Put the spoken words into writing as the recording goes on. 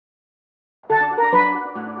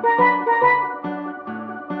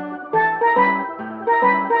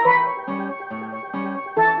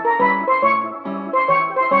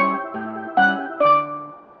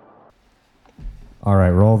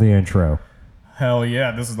the intro. Hell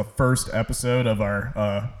yeah, this is the first episode of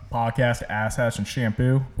our podcast, Ass Hatch and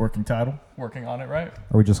Shampoo. Working title. Working on it, right?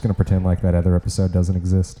 Are we just going to pretend like that other episode doesn't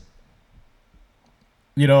exist?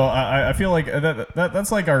 You know, I feel like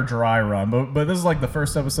that's like our dry run, but this is like the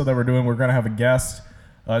first episode that we're doing. We're going to have a guest.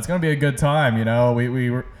 It's going to be a good time, you know. We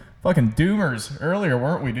were fucking doomers earlier,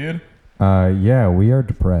 weren't we, dude? Yeah, we are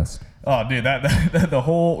depressed. Oh, dude, the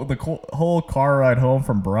whole car ride home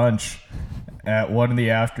from brunch at 1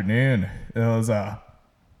 p.m. It was a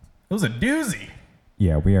doozy.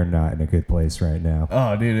 Yeah, we are not in a good place right now.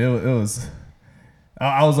 Oh, dude, it was.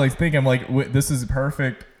 I was like thinking, like, this is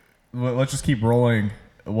perfect. Let's just keep rolling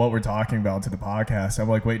what we're talking about to the podcast. I'm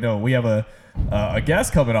like, wait, no, we have a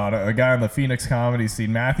guest coming on, a guy on the Phoenix comedy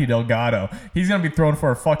scene, Matthew Delgado. He's gonna be thrown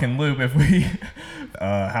for a fucking loop if we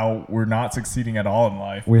how we're not succeeding at all in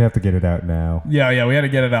life. We have to get it out now. Yeah, we had to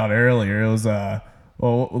get it out earlier. It was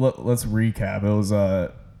let's recap. It was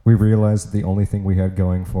we realized that the only thing we had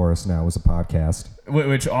going for us now was a podcast,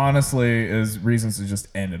 which honestly is reasons to just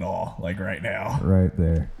end it all, like right now. Right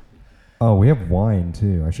there. Oh, we have wine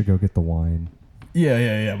too. I should go get the wine.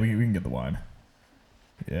 Yeah. We can get the wine.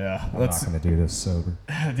 Yeah, I'm not gonna do this sober.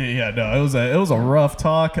 Yeah, no, it was a rough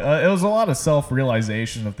talk. It was a lot of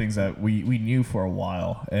self-realization of things that we knew for a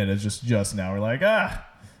while, and it's just now we're like,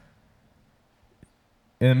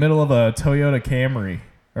 in the middle of a Toyota Camry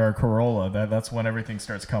or a Corolla, that's when everything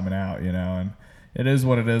starts coming out, you know. And it is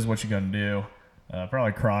what it is. What you gonna do?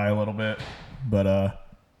 Probably cry a little bit, but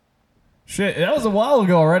shit, that was a while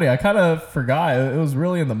ago already. I kind of forgot. It was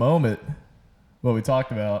really in the moment what we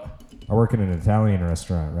talked about. I work in an Italian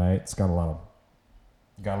restaurant, right? It's got a lot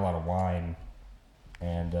of wine,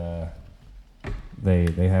 and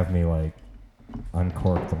they have me like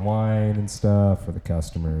uncork the wine and stuff for the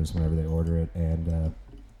customers whenever they order it, and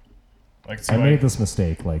I made this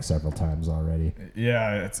mistake like several times already.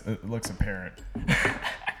 Yeah, it looks apparent.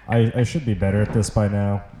 I should be better at this by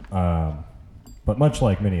now, but much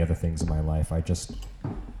like many other things in my life, I just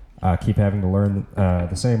keep having to learn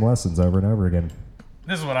the same lessons over and over again.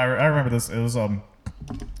 This is what I remember. This it was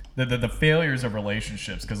the failures of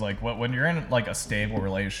relationships, because like when you're in like a stable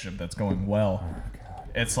relationship that's going well,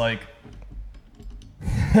 it's like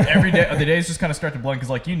every day the days just kind of start to blend, because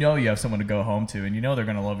like you have someone to go home to, and you know they're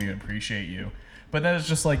gonna love you and appreciate you, but then it's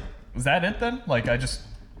just like, is that it then? Like I just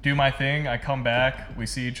do my thing, I come back, we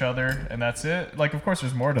see each other, and that's it. Like of course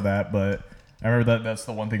there's more to that, but I remember that's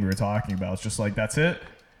the one thing we were talking about. It's just like that's it.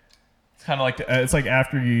 It's kind of like it's like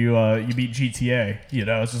after you beat GTA, you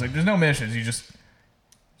know. It's just like there's no missions. You just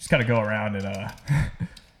kind of go around and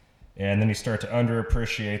and then you start to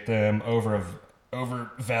underappreciate them,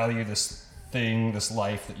 overvalue this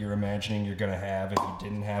life that you're imagining you're gonna have if you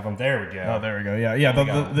didn't have them. There we go. Oh, there we go. Yeah.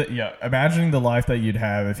 Yeah. Imagining the life that you'd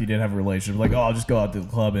have if you didn't have a relationship. Like, oh, I'll just go out to the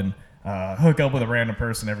club and hook up with a random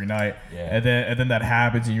person every night, and then that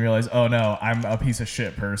happens and you realize, oh no, I'm a piece of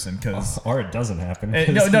shit person, because or it doesn't happen. No.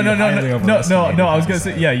 I was gonna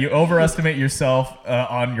say, yeah, you overestimate yourself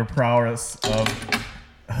on your prowess of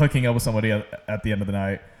hooking up with somebody at the end of the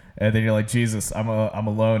night, and then you're like, Jesus, I'm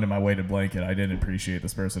alone in my weighted blanket. I didn't appreciate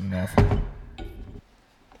this person enough.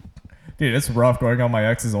 Dude, it's rough going on my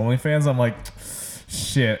ex's OnlyFans. I'm like,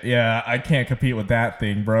 shit, yeah, I can't compete with that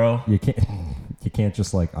thing, bro. You can't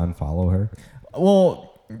just like unfollow her.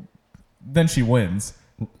 Well, then she wins.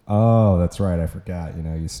 Oh, that's right. I forgot. You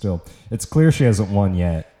know, it's clear she hasn't won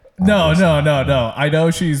yet. No. I know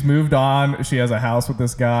she's moved on. She has a house with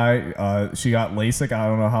this guy. She got LASIK. I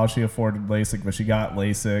don't know how she afforded LASIK, but she got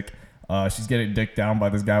LASIK. She's getting dicked down by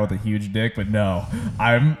this guy with a huge dick, but no,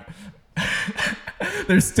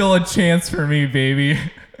 there's still a chance for me, baby.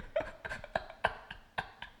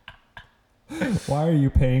 Why are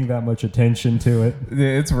you paying that much attention to it?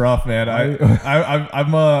 It's rough, man. Every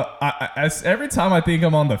time I think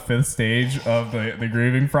I'm on the 5th stage of the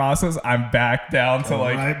grieving process, I'm back down to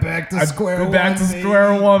like right back to square one. Back to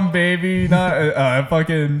square one, baby. Not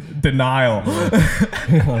fucking denial.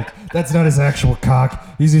 Like, that's not his actual cock.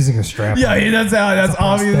 He's using a strap. Yeah, that's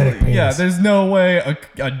obvious. Yeah, there's no way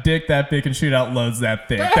a dick that big can shoot out loads that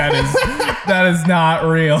thick. That is not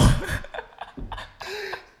real.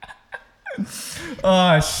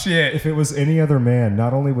 Oh, shit. If it was any other man,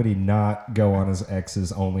 not only would he not go on his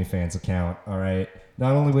ex's OnlyFans account, all right?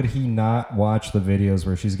 Not only would he not watch the videos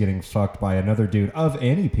where she's getting fucked by another dude of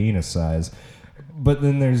any penis size, But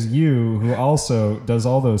then there's you, who also does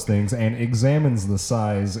all those things and examines the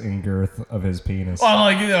size and girth of his penis. Well,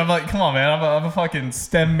 I'm like, come on, man. I'm a fucking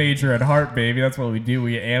STEM major at heart, baby. That's what we do.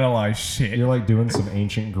 We analyze shit. You're like doing some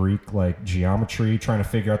ancient Greek like geometry, trying to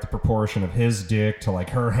figure out the proportion of his dick to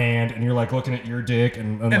like her hand, and you're like looking at your dick,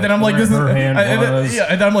 and then I'm like, this is her hand was.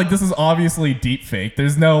 And then I'm like, this is obviously deep fake.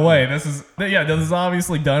 There's no way. This is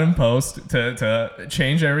obviously done in post to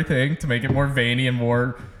change everything to make it more veiny and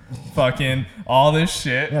more. Fucking all this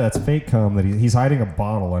shit. Yeah, that's fake cum that he's hiding a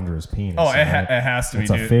bottle under his penis. Oh, it has to be,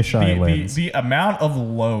 it's dude. a fisheye lens. The amount of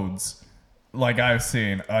loads, like I've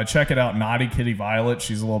seen. Check it out, Naughty Kitty Violet.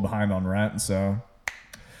 She's a little behind on rent, so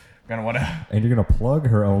gonna want to. And you're gonna plug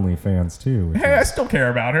her OnlyFans too. Hey, I still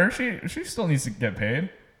care about her. She still needs to get paid.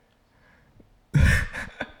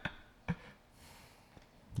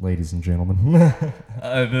 Ladies and gentlemen,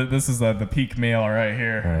 this is the peak male right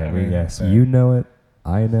here. All right, yes, you know it.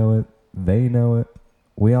 I know it. They know it.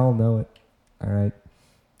 We all know it. All right.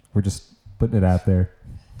 We're just putting it out there.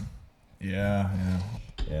 Yeah.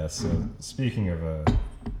 Yeah, so speaking of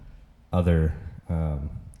other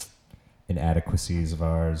inadequacies of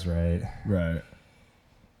ours, right? Right.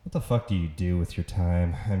 What the fuck do you do with your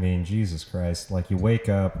time? I mean, Jesus Christ. Like, you wake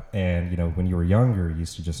up and, you know, when you were younger, you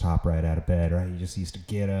used to just hop right out of bed, right? You just used to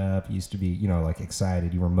get up. You used to be, you know, like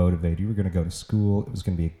excited. You were motivated. You were going to go to school. It was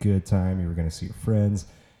going to be a good time. You were going to see your friends.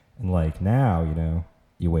 And, like, now, you know,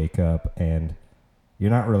 you wake up and you're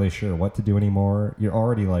not really sure what to do anymore. You're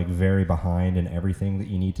already, like, very behind in everything that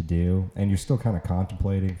you need to do. And you're still kind of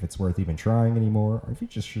contemplating if it's worth even trying anymore, or if you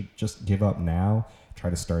just should just give up now, try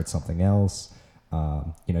to start something else.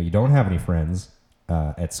 You know, you don't have any friends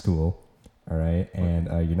at school, all right, and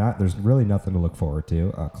you're not. There's really nothing to look forward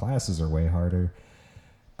to. Classes are way harder,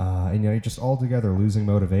 and you know, you're just altogether losing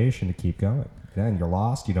motivation to keep going. Then you're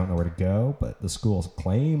lost. You don't know where to go. But the school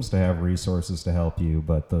claims to have resources to help you,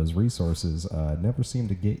 but those resources never seem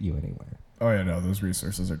to get you anywhere. Oh yeah, no, those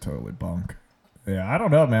resources are totally bunk. Yeah, I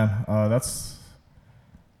don't know, man.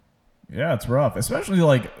 It's rough, especially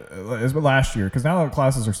like last year, because now the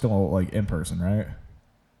classes are still like in person, right?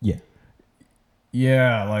 Yeah.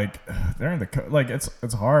 Yeah, like during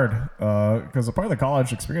it's hard because a part of the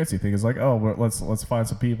college experience thing is like, oh, let's find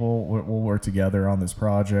some people, we'll work together on this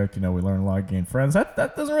project. You know, we learn a lot, gain friends. That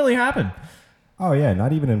doesn't really happen. Oh yeah,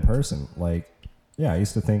 not even in person. Like, yeah, I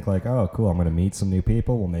used to think like, oh, cool, I'm gonna meet some new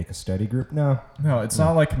people. We'll make a study group. No, it's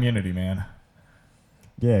not like community, man.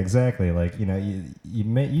 Yeah, exactly. Like, you know,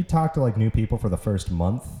 you talk to like new people for the first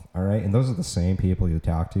month, all right, and those are the same people you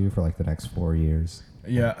talk to for like the next 4 years.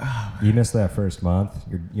 Yeah, you miss that first month,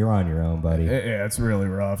 you're on your own, buddy. Yeah, it's really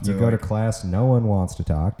rough. You go to class, no one wants to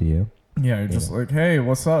talk to you. Yeah, you're just like, hey,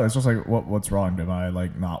 what's up? It's just like, what's wrong? Am I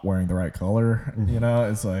like not wearing the right color? You know,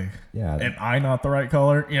 it's like, yeah, am I not the right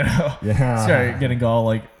color? You know, yeah. Start getting all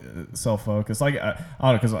like self-focused. Like I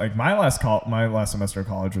don't know, because like my last semester of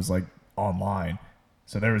college was like online.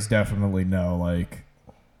 So there was definitely no like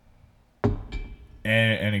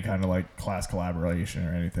any kind of like class collaboration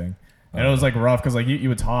or anything, and it was like rough because like you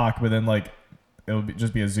would talk, but then like it would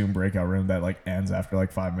just be a Zoom breakout room that like ends after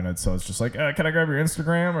like 5 minutes. So it's just like, can I grab your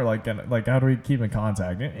Instagram, or like how do we keep in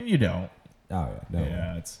contact? And you don't. Oh yeah, no.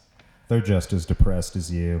 Yeah, they're just as depressed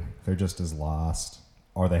as you. They're just as lost,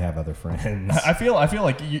 or they have other friends. I feel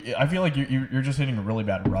like you're just hitting a really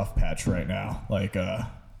bad rough patch right now. Like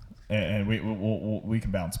and we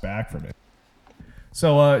can bounce back from it.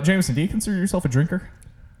 So, Jameson, do you consider yourself a drinker?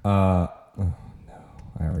 No,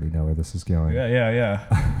 I already know where this is going. Yeah.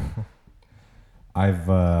 I've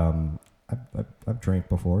drank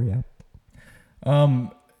before, yeah.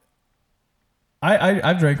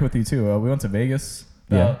 I've drank with you too. We went to Vegas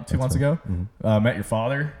 2 months ago. Mm-hmm. Met your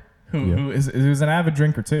father, who's an avid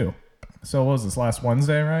drinker too. So what was this, last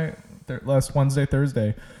Wednesday, right?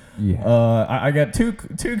 Thursday. Yeah. I got two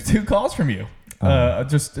calls from you.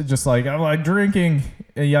 Just like, I'm like drinking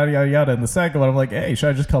and yada yada yada. And the second one, I'm like, hey, should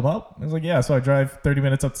I just come up? I was like, yeah. So I drive 30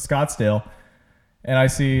 minutes up to Scottsdale, and I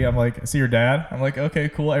see your dad. I'm like, okay,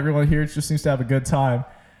 cool. Everyone here just seems to have a good time.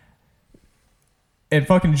 And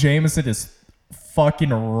fucking Jameson is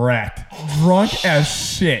fucking wrecked, drunk as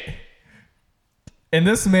shit. And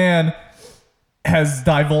this man has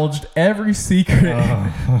divulged every secret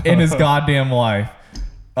in his goddamn life.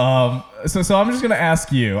 So I'm just gonna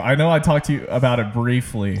ask you. I know I talked to you about it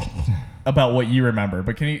briefly, about what you remember,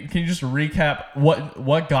 but can you just recap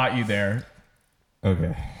what got you there?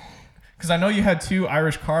 Okay. Because I know you had 2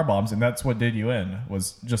 Irish car bombs, and that's what did you in,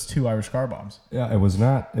 was just 2 Irish car bombs. Yeah, it was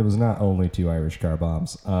not only 2 Irish car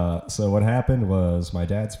bombs. So what happened was my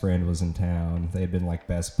dad's friend was in town. They had been like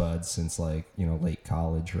best buds since like, you know, late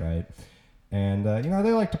college, right? And,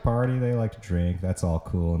 they like to party. They like to drink. That's all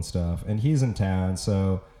cool and stuff. And he's in town,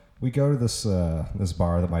 so we go to this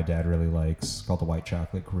bar that my dad really likes called the White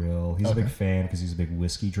Chocolate Grill. He's a big fan because he's a big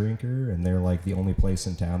whiskey drinker, and they're like the only place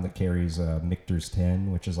in town that carries Michter's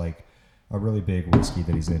 10, which is like a really big whiskey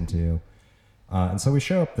that he's into. And so we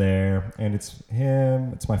show up there, and it's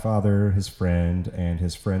him, it's my father, his friend, and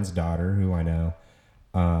his friend's daughter, who I know.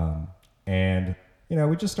 And,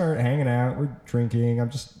 we just start hanging out. We're drinking.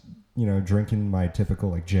 I'm just, drinking my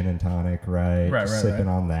typical like gin and tonic, right? Just sipping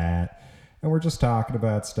on that. And we're just talking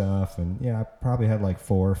about stuff, and I probably had like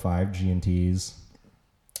 4 or 5 G&Ts.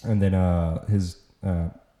 And then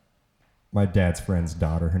my dad's friend's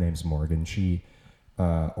daughter, her name's Morgan. She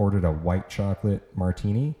ordered a white chocolate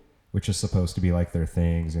martini, which is supposed to be like their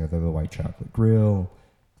things. They're the White Chocolate Grill,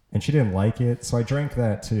 and she didn't like it, so I drank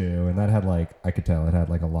that too. And that had I could tell it had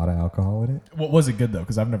like a lot of alcohol in it. What was it good though?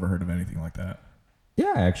 Because I've never heard of anything like that.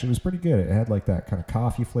 Yeah, actually, it was pretty good. It had like that kind of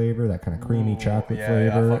coffee flavor, that kind of creamy chocolate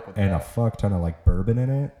flavor, and a fuck ton of like bourbon in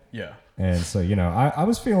it. Yeah. And so, I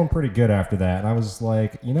was feeling pretty good after that. And I was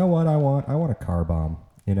like, you know what I want? I want a car bomb,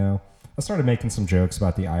 I started making some jokes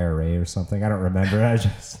about the IRA or something. I don't remember. I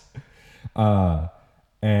just,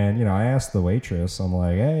 and, I asked the waitress, I'm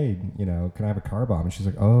like, hey, can I have a car bomb? And she's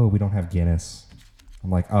like, oh, we don't have Guinness.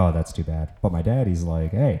 I'm like, oh, that's too bad. But my daddy's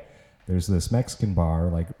like, hey, there's this Mexican bar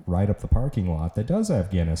like right up the parking lot that does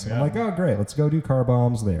have Guinness. And I'm like, oh, great. Let's go do car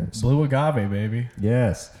bombs there. So, Blue Agave, baby.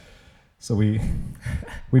 Yes. So we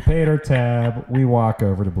paid our tab. We walk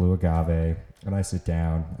over to Blue Agave, and I sit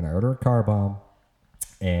down and I order a car bomb,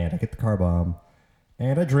 and I get the car bomb,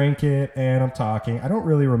 and I drink it, and I'm talking. I don't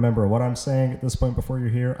really remember what I'm saying at this point before you're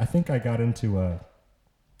here. I think I got into I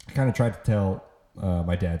kind of tried to tell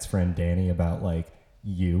my dad's friend Danny about like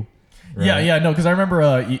you. Right? Yeah, no, because I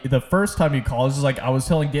remember the first time you called, it was like I was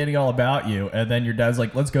telling Danny all about you, and then your dad's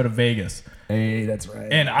like, "Let's go to Vegas." Hey, that's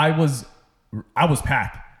right. And I was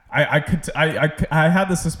packed. I had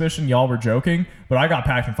the suspicion y'all were joking, but I got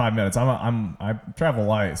packed in 5 minutes. I travel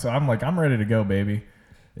light, so I'm like, I'm ready to go, baby.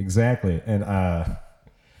 Exactly. And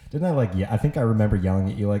didn't I I think I remember yelling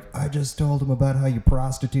at you like, I just told him about how you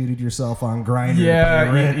prostituted yourself on Grindr.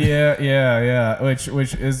 Yeah. Which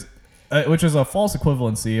is a false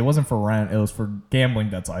equivalency. It wasn't for rent. It was for gambling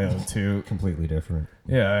debts I owed too. Completely different.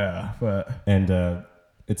 Yeah. And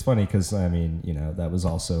it's funny because, that was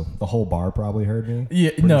also... The whole bar probably heard me.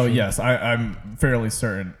 Yeah. No, sure. Yes. I'm fairly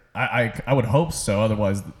certain. I would hope so.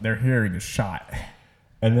 Otherwise, their hearing is shot.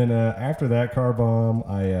 And then after that car bomb,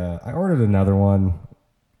 I ordered another one.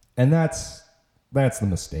 And that's the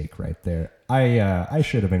mistake right there. I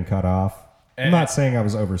should have been cut off. I'm not saying I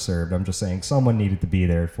was overserved. I'm just saying someone needed to be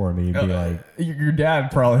there for me to be like... Your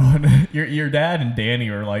dad probably wouldn't... Your dad and Danny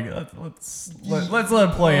were like, let's let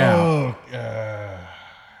it play out.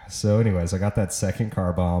 So anyways, I got that second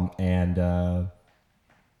car bomb, and I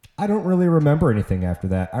don't really remember anything after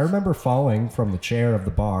that. I remember falling from the chair of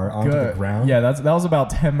the bar onto the ground. Yeah, that was about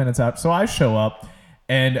 10 minutes after. So I show up,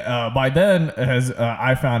 and by then, as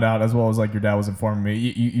I found out, as well as like your dad was informing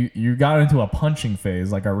me, you got into a punching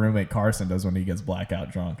phase like our roommate Carson does when he gets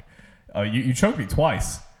blackout drunk. You choked me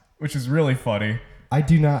twice, which is really funny. I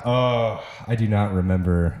do not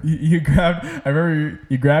remember. I remember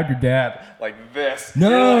you grabbed your dad like this.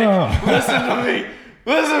 No. You're like,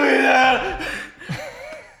 listen to me, Dad.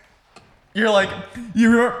 You're like,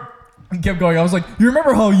 you kept going. I was like, you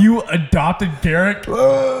remember how you adopted Garrett?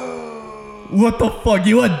 What the fuck?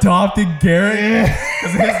 You adopted Garrett?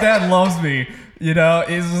 Because his dad loves me.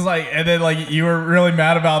 It's just like, and then like you were really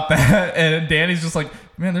mad about that, and Danny's just like,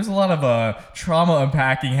 man, there's a lot of trauma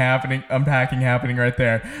unpacking happening right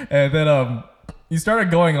there. And then you started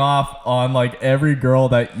going off on like every girl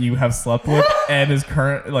that you have slept with and is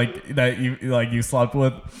current that you slept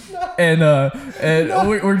with, and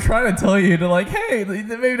we're trying to tell you to like, hey,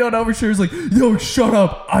 maybe don't overshare. It's like, yo, shut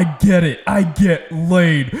up. I get it. I get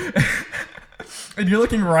laid. And you're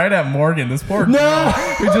looking right at Morgan, this poor girl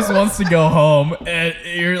who just wants to go home, and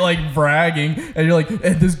you're like bragging, and you're like,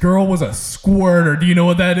 and this girl was a squirter. Do you know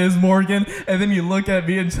what that is, Morgan? And then you look at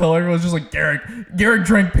me and tell everyone's just like, Garrick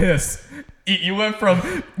drank piss. You went from,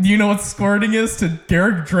 do you know what squirting is, to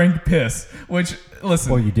Garrick drank piss, which,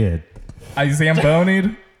 listen. Well, you did. I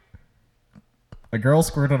zambonied. A girl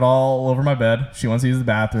squirted all over my bed. She wants to use the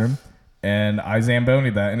bathroom. And I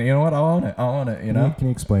zambonied that, and you know what? I'll own it. Can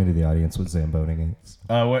you explain to the audience what zamboning is?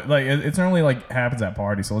 It's normally like happens at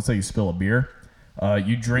parties. So let's say you spill a beer,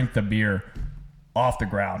 you drink the beer off the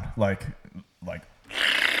ground, like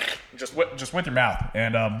just with your mouth.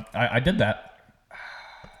 And I did that,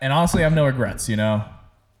 and honestly, I have no regrets.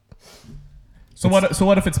 It's So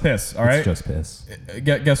what if it's piss? All right. It's just piss.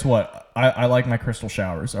 Guess what? I like my crystal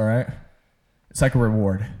showers. All right. It's like a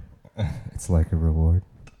reward. It's like a reward.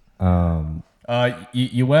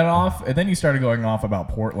 You went off, and then you started going off about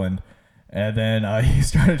Portland, and then you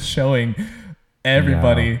started showing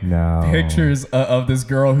everybody pictures of this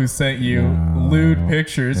girl who sent you lewd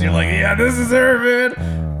pictures. You're like, yeah, this is her,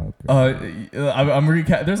 man. I'm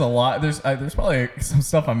there's a lot. There's probably some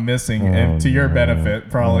stuff I'm missing, and to your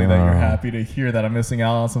benefit, probably that you're happy to hear that I'm missing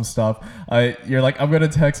out on some stuff. You're like, I'm gonna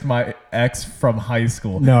text my ex from high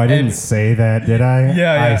school. No, I didn't say that, did I?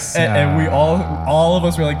 Yeah. And we all of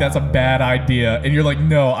us were like, that's a bad idea. And you're like,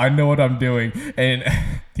 no, I know what I'm doing. And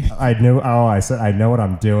I knew. Oh, I said I know what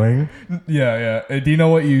I'm doing. Yeah. Do you know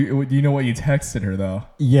what you texted her though?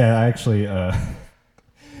 Yeah, actually,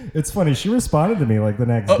 it's funny. She responded to me like the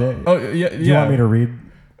next day. Oh yeah. Do you want me to read?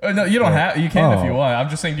 No, you don't have. You can if you want. I'm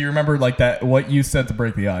just saying. Do you remember like that? What you said to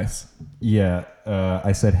break the ice? Yeah.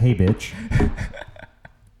 I said, "Hey, bitch."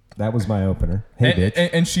 That was my opener. Hey, bitch.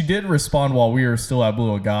 And she did respond while we were still at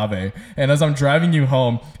Blue Agave. And as I'm driving you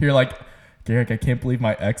home, you're like, Derek, I can't believe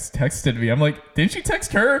my ex texted me. I'm like, didn't you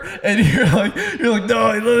text her? And you're like,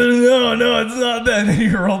 no, it's not that. And then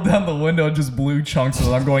you rolled down the window and just blew chunks as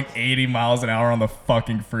I'm going 80 miles an hour on the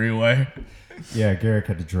fucking freeway. Yeah, Garrick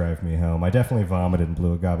had to drive me home. I definitely vomited in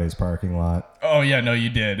Blue Agave's parking lot. Oh yeah, no, you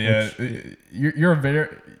did. Yeah,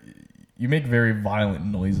 you make very violent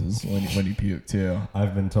noises when you puke too.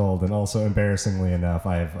 I've been told, and also embarrassingly enough,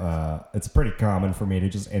 it's pretty common for me to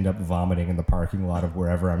just end up vomiting in the parking lot of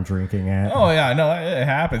wherever I'm drinking at. Oh yeah, no, it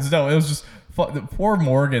happens. No, it was just poor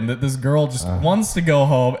Morgan. That this girl just wants to go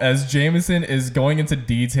home as Jameson is going into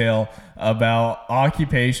detail about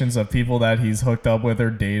occupations of people that he's hooked up with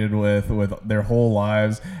or dated with their whole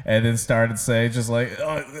lives, and then started saying just like,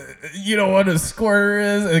 you know what a squirter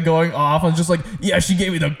is, and going off and just like, yeah, she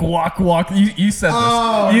gave me the guac. You said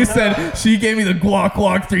this. You said she gave me the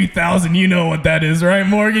guac 3000. You know what that is, right,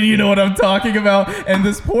 Morgan? You know what I'm talking about. And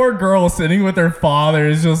this poor girl sitting with her father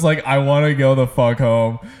is just like, I want to go the fuck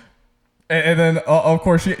home. And then, of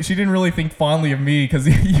course, she didn't really think fondly of me because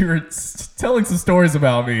you were telling some stories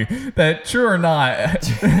about me that, true or not,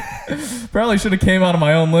 probably should have came out of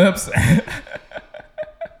my own lips.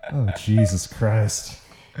 Oh, Jesus Christ.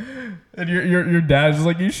 And your dad's just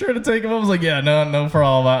like, you sure to take him? I was like, yeah, no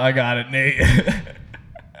problem. I got it, Nate.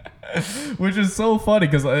 Which is so funny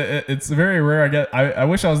because it's very rare. I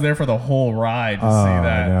wish I was there for the whole ride to see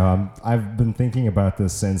that. No, I've been thinking about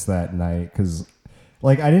this since that night because...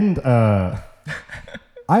 Like, I didn't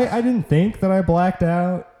think that I blacked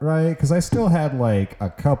out, right? Because I still had, like, a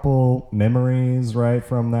couple memories, right,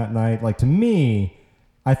 from that night. Like, to me,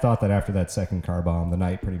 I thought that after that second car bomb, the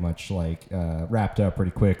night pretty much, like, wrapped up pretty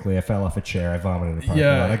quickly. I fell off a chair. I vomited in a parking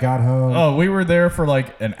lot. I got home. Oh, we were there for,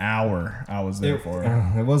 like, an hour. I was there for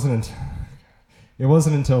it. It wasn't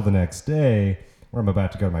until the next day where I'm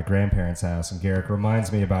about to go to my grandparents' house, and Garrick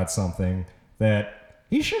reminds me about something that...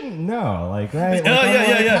 He shouldn't know, like, right?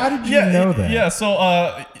 Yeah. How did you know that? Yeah,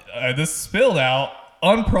 so this spilled out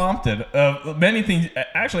unprompted. Many things,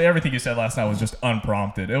 actually everything you said last night was just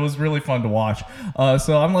unprompted. It was really fun to watch.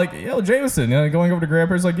 So I'm like, yo, Jameson, going over to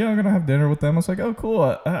grandparents, like, yeah, I'm going to have dinner with them. I was like, oh, cool.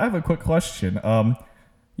 I have a quick question.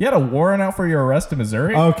 You had a warrant out for your arrest in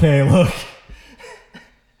Missouri? Okay, look.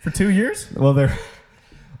 For 2 years? Well,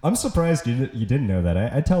 I'm surprised you didn't know that.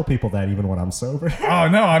 I tell people that even when I'm sober. Oh,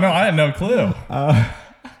 no, I know. I had no clue.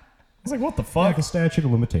 I was like, what the fuck? Yeah, the statute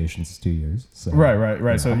of limitations is 2 years. So,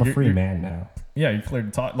 right. So I'm a free man now. Yeah, you cleared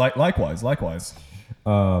the talk. Likewise.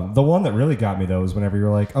 The one that really got me, though, was whenever you were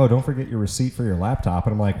like, oh, don't forget your receipt for your laptop.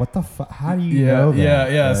 And I'm like, what the fuck? How do you know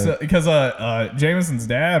that? Yeah. So, because Jameson's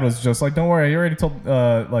dad was just like, don't worry. You already told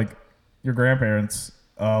your grandparents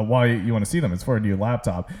why you want to see them. It's for a new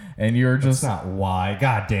laptop. And you're just... That's not why.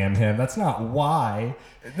 God damn him. That's not why.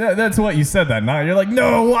 That's what you said that night. You're like,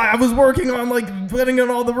 no, why? I was working on putting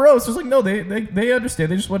on all the roasts. It's like, no, they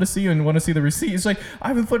understand. They just want to see you and want to see the receipt. It's like,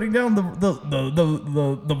 I've been putting down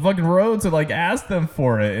the fucking road to ask them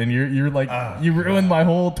for it, and you're like, you ruined my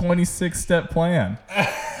whole 26-step plan.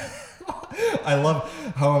 I love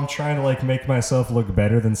how I'm trying to make myself look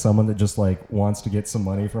better than someone that just wants to get some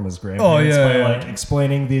money from his grandparents by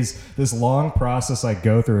explaining this long process I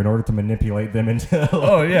go through in order to manipulate them into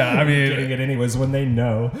getting it anyways when they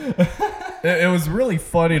know. It was really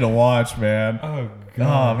funny to watch, man. Oh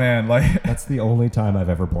god. Oh man, that's the only time I've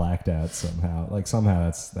ever blacked out somehow. Somehow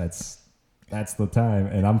that's the time,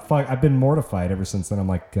 and I've been mortified ever since then. I'm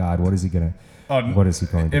like, God, what is he going to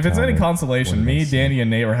If it's any consolation, me, Danny, and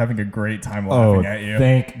Nate were having a great time laughing at you.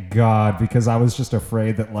 Thank God, because I was just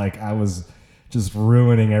afraid that I was just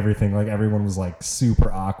ruining everything. Like everyone was like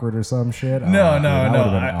super awkward or some shit. No.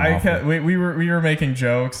 I can't. We were making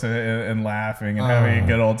jokes and laughing and having a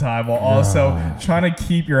good old time while also trying to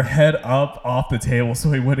keep your head up off the table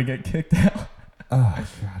so he wouldn't get kicked out. Oh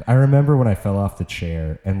God! I remember when I fell off the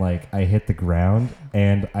chair and like I hit the ground,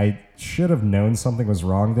 and I should have known something was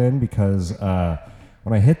wrong then because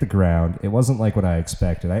when I hit the ground, it wasn't like what I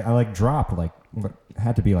expected. I like dropped like what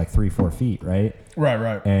had to be like 3-4 feet, right?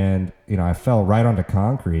 Right. And I fell right onto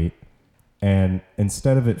concrete, and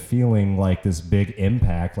instead of it feeling like this big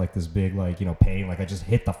impact, like this big like pain, like I just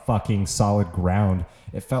hit the fucking solid ground,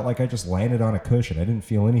 it felt like I just landed on a cushion. I didn't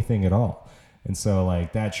feel anything at all. And so,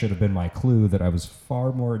 like, that should have been my clue that I was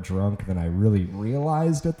far more drunk than I really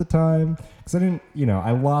realized at the time. Because I didn't,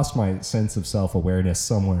 I lost my sense of self-awareness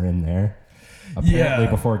somewhere in there. Apparently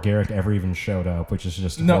before Garrick ever even showed up, which is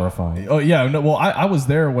just horrifying. Oh, yeah. No, well, I was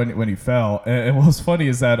there when he fell. And what's funny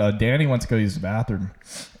is that Danny went to go use the bathroom,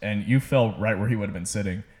 and you fell right where he would have been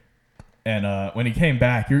sitting. And when he came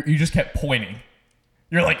back, you just kept pointing.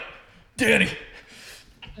 You're like, Danny!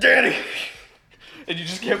 And you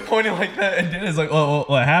just kept pointing like that, and Danny's like, "Oh,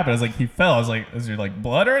 what happened?" I was like, "He fell." I was like, "Is there like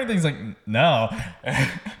blood or anything?" He's like, "No."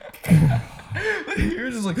 You're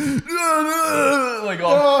just like,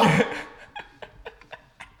 oh.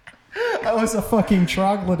 I was a fucking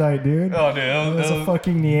troglodyte, dude. Oh, dude, I was a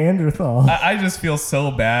fucking Neanderthal. I just feel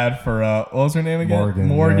so bad for what was her name again?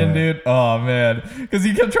 Morgan, dude. Oh man, because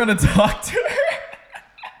he kept trying to talk to her.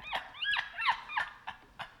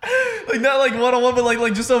 Like not like one-on-one, but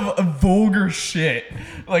like just a vulgar shit,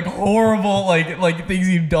 like horrible, like things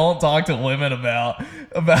you don't talk to women about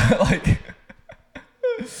like.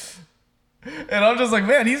 And I'm just like,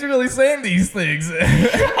 man, he's really saying these things.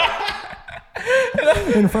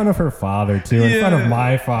 In front of her father too, in front of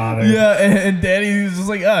my father. Yeah, and Daddy was just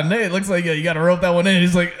like, Nate, looks like you got to rope that one in.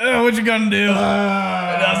 He's like, what you gonna do? And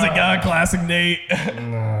I was like, classic Nate.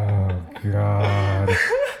 Oh God.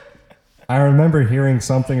 I remember hearing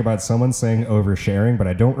something about someone saying oversharing, but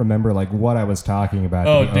I don't remember like what I was talking about.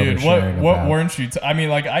 Oh, dude, what weren't you? I mean,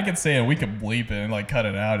 like I could say it, we could bleep it and like cut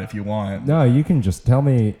it out if you want. No, you can just tell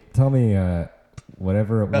me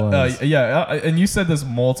whatever it was. And you said this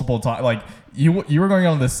multiple times. Like you were going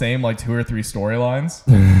on the same like 2 or 3 storylines.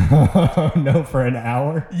 No, for an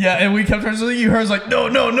hour. Yeah, and we kept trying to. You heard like no.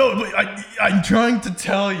 But I'm trying to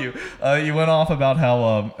tell you. You went off about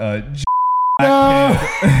how no.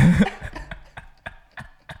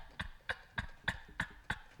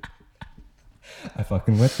 I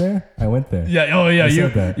fucking went there. I went there. Yeah. Oh yeah. You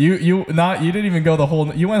didn't even go the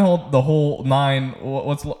whole. You went the whole 9.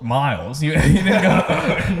 What's miles? You didn't go.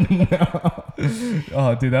 No.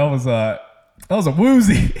 Oh, dude, that was a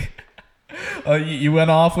woozy. You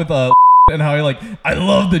went off with and how you're like, I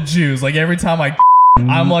love the Jews. Like every time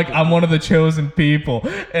I'm one of the chosen people.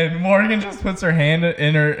 And Morgan just puts her hand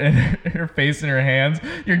in her face in her hands.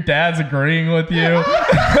 Your dad's agreeing with you.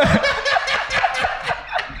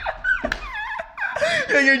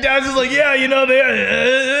 Your dad's just like, yeah, it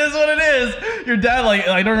is what it is. Your dad, like,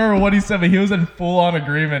 I don't remember what he said, but he was in full-on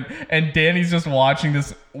agreement. And Danny's just watching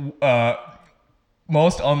this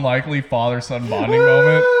most unlikely father-son bonding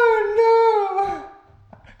moment. Oh,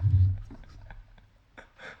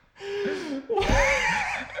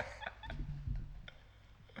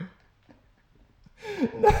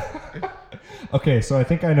 no. Okay, so I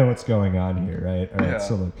think I know what's going on here, right? All right,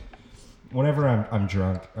 so look. Whenever I'm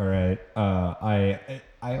drunk, all right,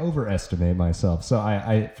 I overestimate myself. So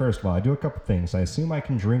I first of all, I do a couple things. I assume I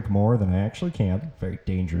can drink more than I actually can. Very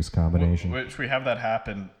dangerous combination. Which we have that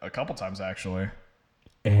happen a couple times, actually.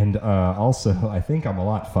 And also, I think I'm a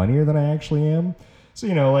lot funnier than I actually am. So,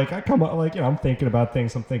 like, I come up, like, I'm thinking about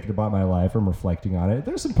things. I'm thinking about my life. I'm reflecting on it.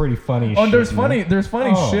 There's some pretty funny shit. There's funny shit.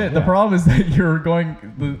 Yeah. The problem is that you're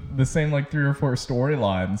going the same, like, 3 or 4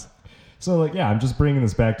 storylines. So, like, yeah, I'm just bringing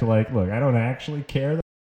this back to, like, look, I don't actually care.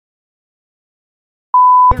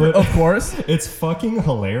 But of course. It's fucking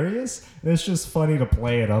hilarious. And it's just funny to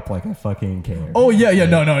play it up like I fucking care. Oh, yeah.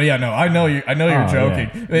 No. I know you're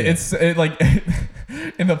joking. Yeah. It's like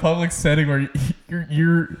in the public setting where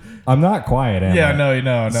you're... I'm not quiet, am I?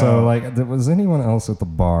 No. So, like, was anyone else at the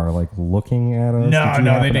bar, like, looking at us?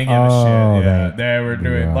 No, they didn't give a shit. Yeah, they were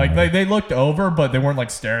doing... Like, they looked over, but they weren't,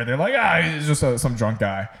 like, staring. They're like, it's just some drunk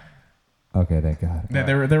guy. Okay, thank God.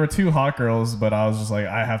 There were 2 hot girls, but I was just like,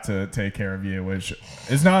 I have to take care of you, which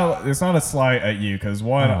is not a slight at you, because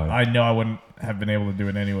one, I know I wouldn't have been able to do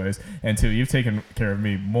it anyways, and 2, you've taken care of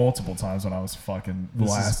me multiple times when I was fucking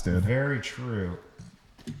blasted. This is very true.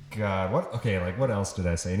 God, what? Okay, like what else did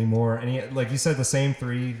I say? Any like you said the same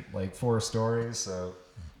 3, like 4 stories. So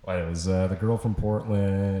What, it was the girl from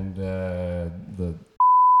Portland,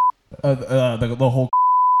 The whole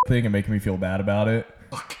thing and making me feel bad about it.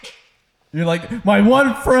 You're like, my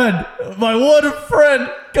one friend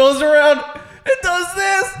goes around and does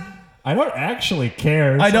this. I don't actually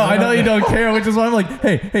care. I know you don't care, which is why I'm like,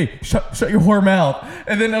 hey, shut your whore mouth.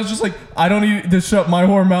 And then I was just like, I don't need to shut my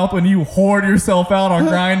whore mouth when you hoard yourself out on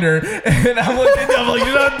Grindr. And I'm like,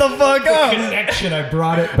 shut the fuck up. Connection, I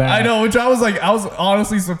brought it back. I know, which I was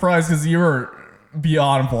honestly surprised because you were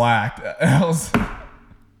beyond blacked. I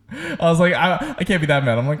was like, I can't be that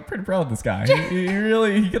mad. I'm like pretty proud of this guy. He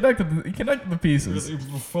connected the pieces.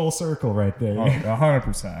 Full circle right there.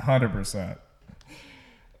 100%.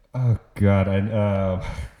 Oh God,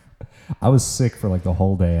 I was sick for like the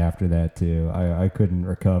whole day after that too. I couldn't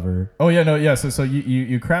recover. Oh yeah, no, yeah. So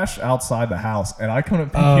you crashed outside the house, and I couldn't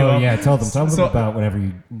pick you up. Oh yeah, tell them about whenever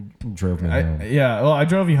you drove me home. Yeah, well, I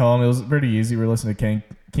drove you home. It was pretty easy. We were listening to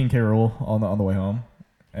King K. Rool on the way home,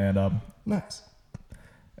 and nice.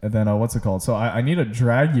 And then what's it called? So I need to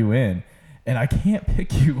drag you in. And I can't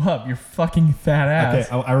pick you up. You're fucking fat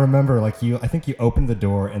ass. Okay, I remember like I think you opened the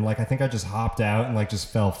door and like I think I just hopped out and like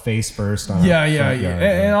just fell face first on. Yeah.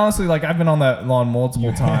 And honestly, like I've been on that lawn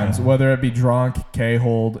multiple times, whether it be drunk,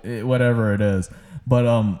 K-hold, whatever it is. But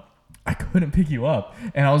I couldn't pick you up,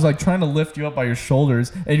 and I was like trying to lift you up by your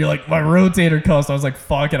shoulders, and you're like, my rotator cuffs. I was like,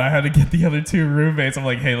 fuck it. I had to get the other two roommates. I'm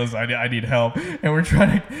like, hey, listen, I need help, and we're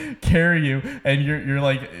trying to carry you, and you're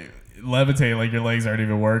like levitate, like your legs aren't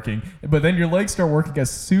even working, but then your legs start working as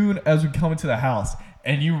soon as we come into the house,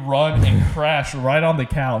 and you run and crash right on the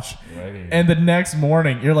couch. Righty. And the next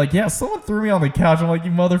morning you're like, yeah, someone threw me on the couch. I'm like, you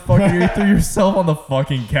motherfucker, you threw yourself on the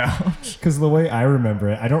fucking couch. Because the way I remember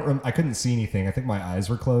it, I couldn't see anything. I think my eyes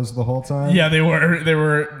were closed the whole time. Yeah, they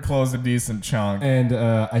were closed a decent chunk. And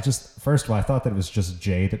first of all, I thought that it was just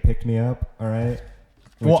Jay that picked me up. All right.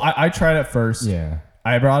 Well, I tried it first. Yeah.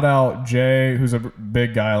 I brought out Jay, who's a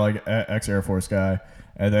big guy, like ex-Air Force guy,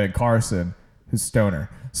 and then Carson, who's stoner.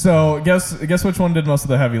 So guess which one did most of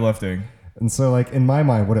the heavy lifting? And so like in my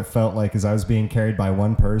mind, what it felt like is I was being carried by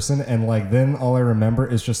one person, and like then all I remember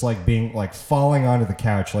is just like being like falling onto the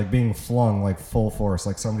couch, like being flung like full force,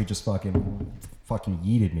 like somebody just fucking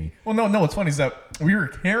yeeted me. Well, no. What's funny is that we were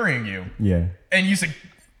carrying you. Yeah. And you said,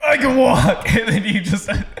 I can walk, and then you just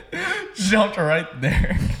jumped right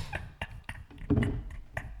there.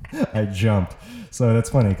 I jumped. So that's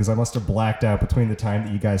funny because I must have blacked out between the time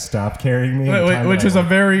that you guys stopped carrying me, which is a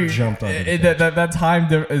very jumped on that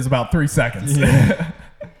time is about 3 seconds. Yeah.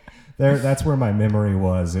 That's where my memory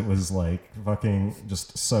was. It was like fucking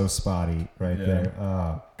just so spotty right there.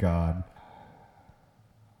 Oh God.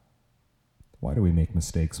 Why do we make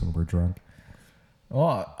mistakes when we're drunk?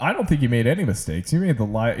 Well, I don't think you made any mistakes. You were the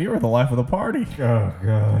life of the party. Oh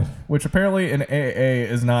God! Which apparently in AA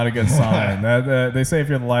is not a good sign. They say if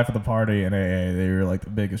you're the life of the party in AA, you're like the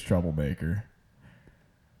biggest troublemaker.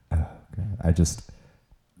 Oh God!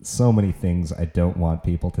 So many things I don't want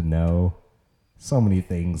people to know. So many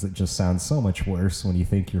things that just sound so much worse when you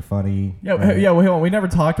think you're funny. Yeah, right? Yeah. Well, we never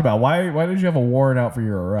talked about why did you have a warrant out for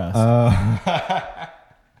your arrest?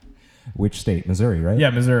 Which state? Missouri, right? Yeah,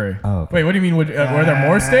 Missouri. Oh, okay. Wait, what do you mean? Were there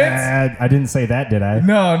more states? I didn't say that, did I?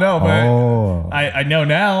 No, but oh. I know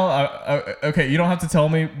now. Okay, you don't have to tell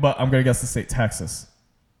me, but I'm going to guess the state Texas.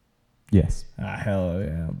 Yes. Hell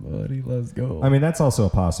yeah, buddy. Let's go. I mean, that's also a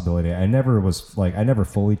possibility. I never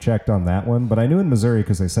fully checked on that one, but I knew in Missouri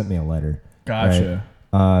because they sent me a letter. Gotcha.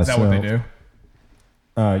 Right? Is that what they do?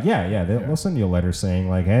 Yeah. They'll send you a letter saying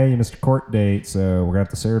like, hey, you missed a court date, so we're going to have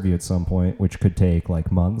to serve you at some point, which could take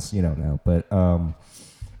like months. You don't know. But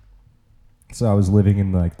so I was living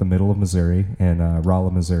in like the middle of Missouri, in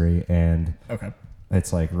Rolla, Missouri, and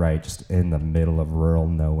it's like just in the middle of rural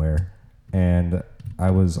nowhere. And I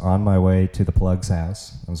was on my way to the plug's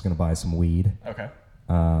house. I was going to buy some weed. Okay.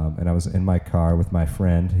 And I was in my car with my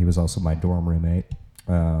friend. He was also my dorm roommate.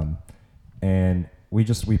 And we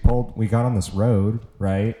got on this road,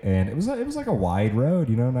 right? And it was like a wide road,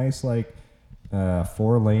 nice like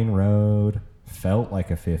 4-lane road. Felt like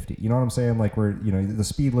a 50. You know what I'm saying? Like the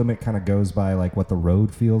speed limit kind of goes by like what the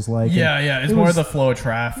road feels like. Yeah. It's more the flow of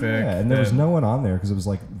traffic. Yeah, and there was no one on there because it was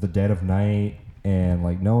like the dead of night and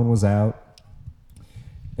like no one was out.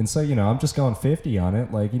 And so, I'm just going 50 on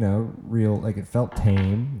it, like, real, like it felt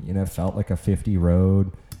tame, it felt like a 50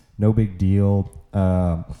 road, no big deal.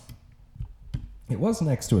 It was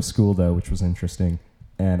next to a school, though, which was interesting.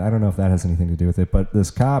 And I don't know if that has anything to do with it, but this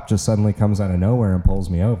cop just suddenly comes out of nowhere and pulls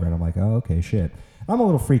me over. And I'm like, oh, okay, shit. I'm a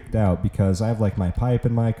little freaked out because I have like my pipe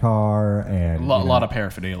in my car and... A lot of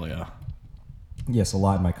paraphernalia. Yes, a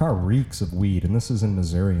lot. My car reeks of weed, and this is in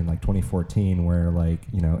Missouri in like 2014, where like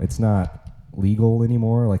it's not legal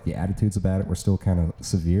anymore. Like the attitudes about it were still kind of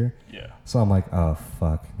severe. Yeah. So I'm like, oh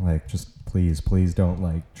fuck, like just please don't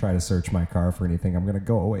like try to search my car for anything. I'm gonna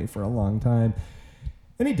go away for a long time.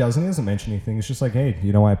 And he doesn't mention anything. It's just like, hey,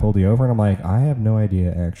 you know why I pulled you over? And I'm like, I have no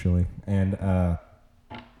idea actually. And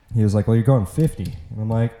he was like, well, you're going 50. And I'm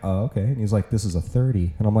like, oh, okay. And he's like, this is a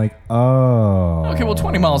 30. And I'm like, oh. Okay, well,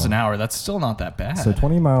 20 miles an hour, that's still not that bad. So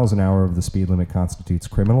 20 miles an hour of the speed limit constitutes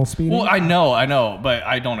criminal speeding? Well, I know, but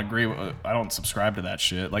I don't agree. I don't subscribe to that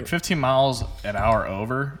shit. Like 15 miles an hour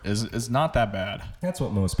over is not that bad. That's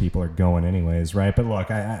what most people are going anyways, right? But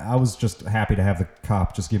look, I was just happy to have the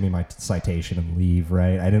cop just give me my citation and leave,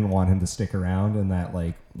 right? I didn't want him to stick around in that,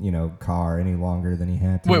 like, car any longer than he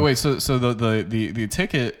had to. Wait, so the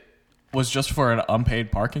ticket was just for an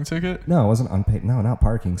unpaid parking ticket? No, it wasn't unpaid. No, not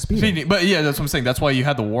parking. Speeding. But yeah, that's what I'm saying. That's why you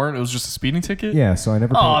had the warrant. It was just a speeding ticket? Yeah, so I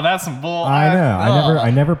never paid. Oh, that's some bull. I know.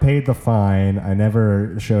 I never paid the fine. I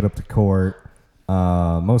never showed up to court.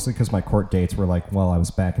 Mostly because my court dates were like, well, I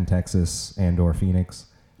was back in Texas and or Phoenix.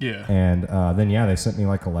 Yeah. And then, they sent me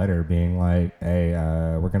like a letter being like, hey,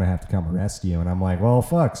 we're going to have to come arrest you. And I'm like, well,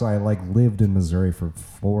 fuck. So I like lived in Missouri for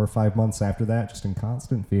 4 or 5 months after that, just in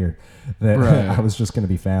constant fear that I was just going to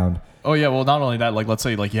be found. Oh, yeah. Well, not only that, like, let's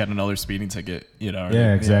say like you had another speeding ticket,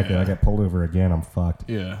 Yeah, exactly. I got pulled over again. I'm fucked.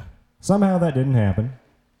 Yeah. Somehow that didn't happen,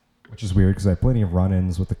 which is weird because I had plenty of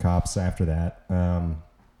run-ins with the cops after that.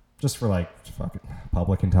 Just for like fucking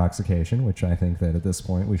public intoxication, which I think that at this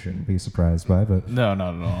point we shouldn't be surprised by. But no,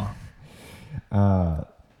 not at all.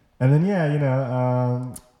 And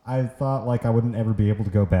then I thought like I wouldn't ever be able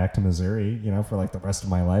to go back to Missouri, for like the rest of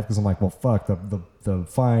my life because I'm like, well, fuck, the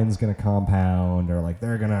fine's gonna compound or like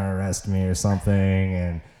they're gonna arrest me or something,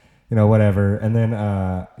 and whatever. And then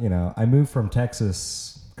I moved from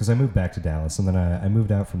Texas because I moved back to Dallas, and then I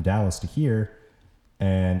moved out from Dallas to here.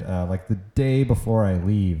 And like the day before I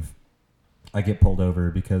leave, I get pulled over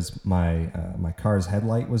because my car's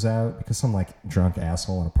headlight was out because some like drunk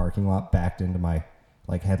asshole in a parking lot backed into my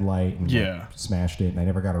like headlight and like, smashed it, and I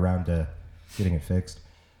never got around to getting it fixed.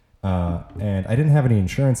 And I didn't have any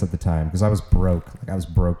insurance at the time because I was broke. Like I was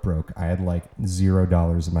broke. I had like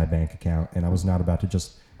 $0 in my bank account, and I was not about to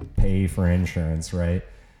just pay for insurance, right?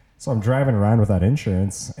 So I'm driving around without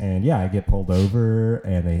insurance, and I get pulled over,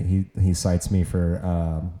 and he cites me for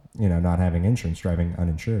not having insurance, driving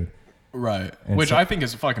uninsured. Right. And which I think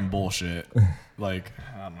is fucking bullshit. Like,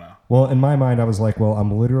 I don't know. Well, in my mind, I was like, well,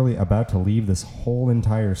 I'm literally about to leave this whole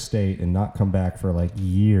entire state and not come back for like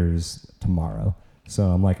years tomorrow.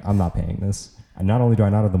 So I'm like, I'm not paying this. And not only do I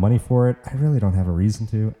not have the money for it, I really don't have a reason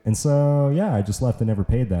to. And so, I just left and never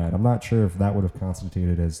paid that. I'm not sure if that would have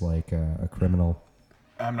constituted as like a criminal.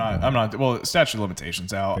 I'm not. Well, statute of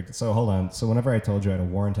limitations out. So hold on. So whenever I told you I had a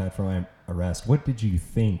warrant out for my arrest, what did you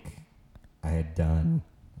think I had done?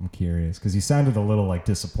 I'm curious because you sounded a little like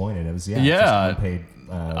disappointed. It was just unpaid.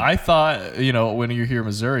 I thought when you hear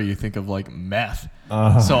Missouri, you think of like meth.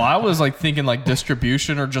 So I was like thinking like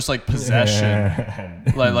distribution or just like possession,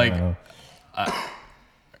 like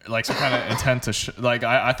some kind of intent to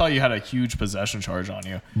I thought you had a huge possession charge on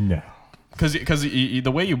you. No. Because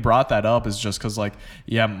the way you brought that up is just because, like,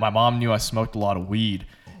 my mom knew I smoked a lot of weed,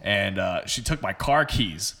 and she took my car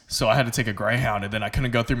keys, so I had to take a Greyhound, and then I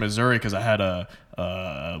couldn't go through Missouri because I had a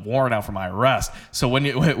warrant out for my arrest. So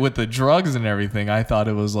with the drugs and everything, I thought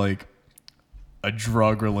it was, like, a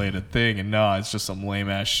drug-related thing, and no, it's just some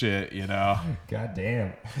lame-ass shit, God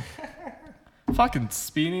damn. Fucking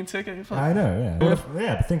speeding ticket. I know, yeah.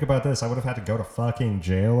 But think about this. I would have had to go to fucking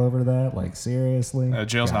jail over that. Like, seriously?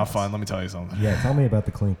 Jail's not fun. Let me tell you something. Yeah, tell me about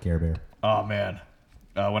the Clink Care Bear. Oh, man.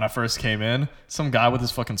 When I first came in, some guy with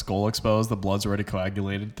his fucking skull exposed, the blood's already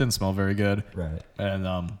coagulated. Didn't smell very good. Right. And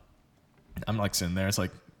I'm like sitting there. It's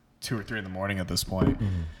like 2 or 3 in the morning at this point.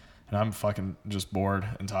 Mm-hmm. And I'm fucking just bored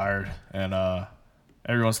and tired. And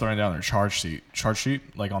everyone's throwing down their charge sheet,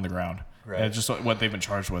 like on the ground. Right. And it's just what they've been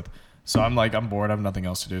charged with. So I'm like, I'm bored. I have nothing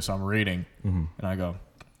else to do. So I'm reading. Mm-hmm. And I go,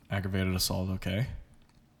 aggravated assault, okay.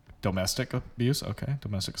 Domestic abuse, okay.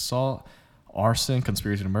 Domestic assault, arson,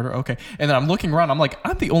 conspiracy to murder, okay. And then I'm looking around. I'm like,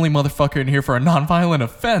 I'm the only motherfucker in here for a nonviolent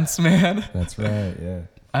offense, man. That's right, yeah.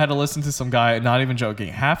 I had to listen to some guy, not even joking.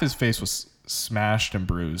 Half his face was smashed and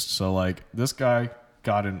bruised. So, like, this guy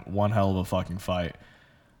got in one hell of a fucking fight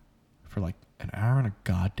for, like, an hour and a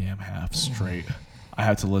goddamn half straight. I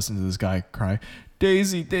had to listen to this guy cry,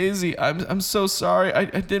 Daisy, I'm so sorry. I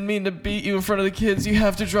didn't mean to beat you in front of the kids. You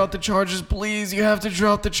have to drop the charges, please. You have to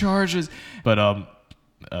drop the charges. But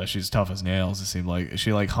she's tough as nails. It seemed like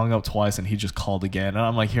she like hung up twice, and he just called again. And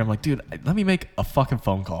I'm like, dude, let me make a fucking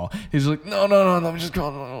phone call. He's like, no, let me just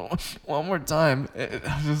call one more time. And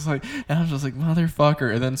I'm just like,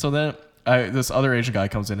 motherfucker. And then this other Asian guy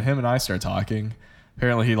comes in. Him and I start talking.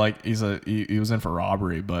 Apparently he was in for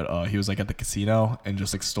robbery, but he was like at the casino and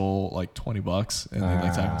just like stole like $20, and they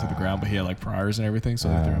like tied him to the ground. But he had like priors and everything, so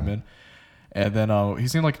they threw him in. And then he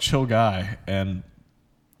seemed like a chill guy, and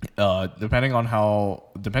depending on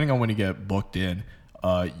when you get booked in,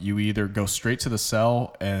 you either go straight to the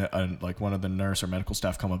cell and like one of the nurse or medical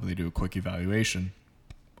staff come up and they do a quick evaluation,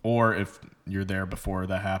 or if you're there before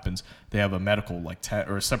that happens, they have a medical like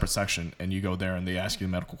or a separate section, and you go there and they ask you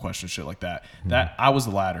medical questions, shit like that. That I was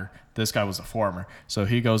the latter. This guy was the former. So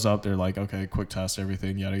he goes up, they're like, okay, quick test,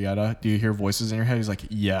 everything, yada yada. Do you hear voices in your head? He's like,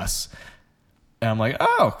 yes. And I'm like,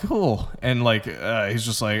 oh, cool. And like, he's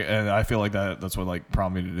just like, and I feel like that's what like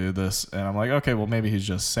prompted me to do this. And I'm like, okay, well maybe he's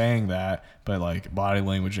just saying that, but like body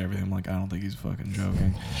language and everything, I'm like, I don't think he's fucking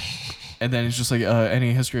joking. And then it's just like,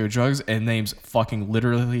 any history of drugs, and names fucking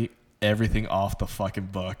literally everything off the fucking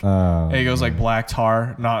book. And he goes like black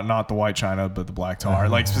tar, not the white china, but the black tar,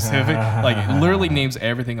 like specific, like literally names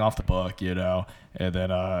everything off the book, you know. And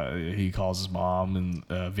then he calls his mom in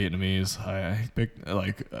Vietnamese.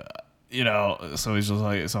 You know, so he's just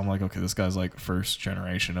like, so I'm like, okay, this guy's like first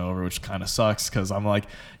generation over, which kind of sucks, because I'm like,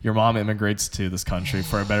 your mom immigrates to this country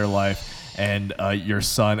for a better life, and your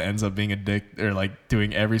son ends up being addicted or like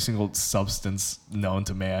doing every single substance known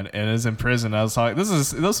to man, and is in prison. I was like, this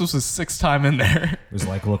was his sixth time in there. It was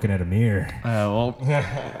like looking at a mirror.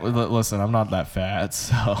 Listen, I'm not that fat,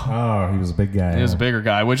 so. Oh, he was a big guy. He was a bigger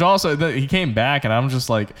guy, which also he came back, and I'm just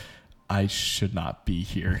like, I should not be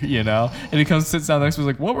here, you know? And he comes, sits down next to me,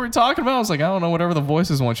 like, what were we talking about? I was like, I don't know, whatever the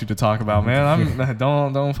voices want you to talk about, man.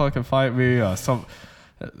 Don't fucking fight me.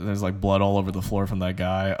 There's like blood all over the floor from that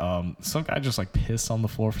guy. Some guy just like pissed on the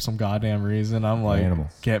floor for some goddamn reason. I'm like,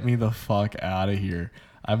 get me the fuck out of here.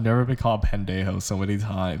 I've never been called pendejo so many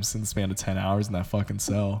times in the span of 10 hours in that fucking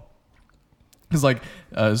cell. It's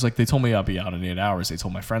like they told me I'd be out in 8 hours. They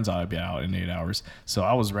told my friends I'd be out in 8 hours. So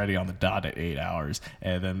I was ready on the dot at 8 hours.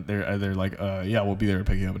 And then they're like, yeah, we'll be there to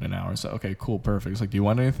pick you up in an hour. So, okay, cool, perfect. It's like, do you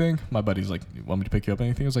want anything? My buddy's like, you want me to pick you up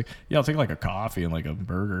anything? I was like, yeah, I'll take like a coffee and like a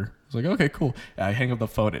burger. I was like, okay, cool. And I hang up the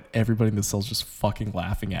phone, and everybody in the cell's just fucking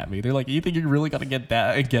laughing at me. They're like, you think you're really going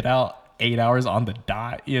to get out 8 hours on the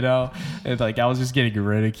dot, you know? And like, I was just getting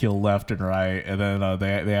ridiculed left and right. And then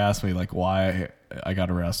they asked me like why I got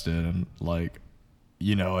arrested, and like,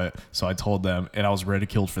 you know it. So I told them, and I was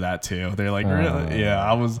ridiculed for that too. They're like, really? Yeah,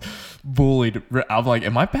 I was bullied. I'm like,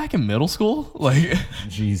 am I back in middle school? Like,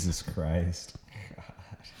 Jesus Christ.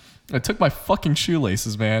 I took my fucking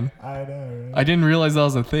shoelaces, man. I know, right? I didn't realize that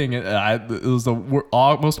was a thing. It was the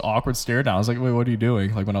most awkward stare down. I was like, wait, what are you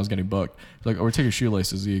doing? Like when I was getting booked. He's like, oh, we're taking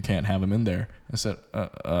shoelaces. You can't have them in there. I said,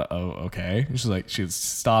 oh, okay. And she's like, she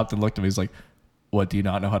stopped and looked at me. He's like, what, do you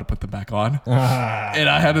not know how to put them back on? And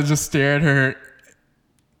I had to just stare at her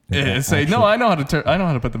and say, no, I know how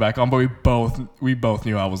to put them back on, but we both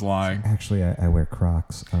knew I was lying. Actually, I wear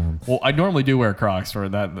Crocs. Well, I normally do wear Crocs. For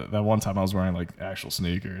that one time I was wearing like actual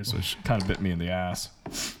sneakers, which kind of bit me in the ass.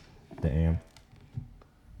 Damn.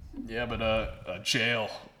 Yeah, but jail.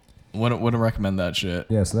 Wouldn't recommend that shit.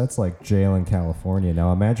 Yeah, so that's like jail in California.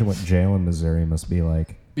 Now imagine what jail in Missouri must be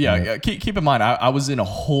like. Yeah, keep in mind, I was in a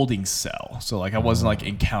holding cell, so like I wasn't like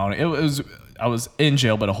in county. I was in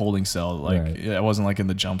jail, but a holding cell. Like right. I wasn't like in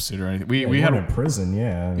the jumpsuit or anything. We had had in prison.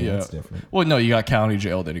 Yeah, I mean, that's different. Well, no, you got county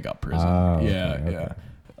jail, then you got prison. Okay.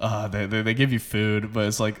 They give you food, but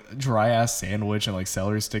it's like dry ass sandwich and like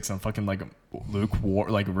celery sticks and fucking like lukewarm,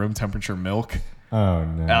 like room temperature milk. Oh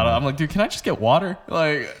no! I'm like, dude, can I just get water?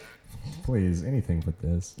 Like, please, anything but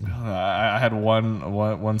this. I had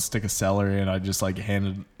one stick of celery, and I just like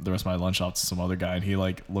handed the rest of my lunch off to some other guy, and he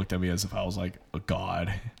like looked at me as if I was like a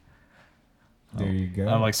god. There you go.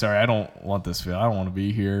 I'm like, sorry, I don't want this food. I don't want to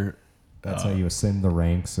be here. That's how you ascend the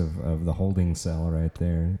ranks of the holding cell right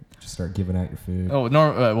there. Just start giving out your food. Oh,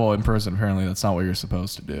 no. Well, in prison, apparently that's not what you're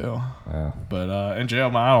supposed to do. Oh. But in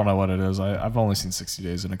jail, I don't know what it is. I've only seen 60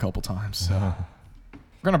 Days in a couple times. So.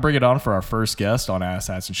 We're going to bring it on for our first guest on Ass,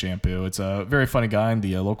 Hats, and Shampoo. It's a very funny guy in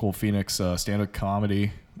the local Phoenix stand-up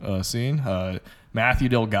comedy scene, Matthew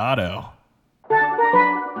Delgado.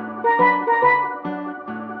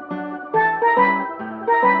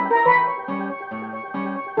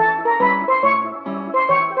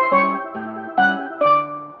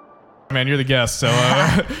 Man, you're the guest, so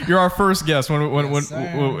you're our first guest. When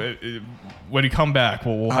you come back,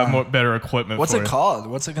 we'll have better equipment. What's for it called?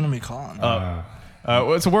 What's it going to be called?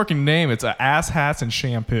 It's a working name. It's Ass Hats and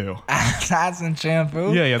Shampoo. Ass Hats and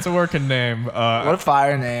Shampoo? Yeah, it's a working name. What a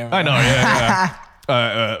fire name. I know, yeah.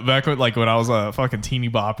 Back when I was a fucking teeny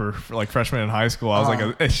bopper, for like freshman in high school, I was like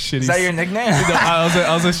a shitty. Is that your nickname?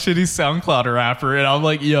 I was a shitty SoundCloud rapper, and I'm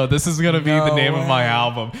like, yo, this is gonna be the name of my way.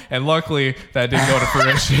 album. And luckily, that didn't go to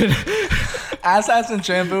fruition. Ass Hats and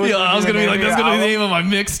Shampoo? Yeah, I was gonna be like, that's gonna be the name of my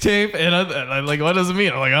mixtape, and I like, what does it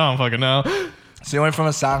mean? I'm like, I don't fucking know. So you went from a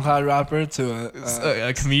SoundCloud rapper to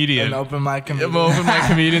A comedian. an open mic comedian. I'm open mic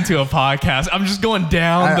comedian to a podcast. I'm just going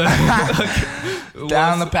down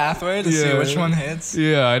down the pathway to see which one hits.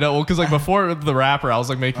 Yeah, I know. Well, because like before the rapper, I was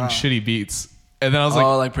like making shitty beats, and then I was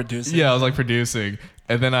like producing. Yeah, I was like producing,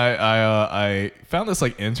 and then I found this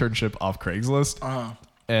like internship off Craigslist.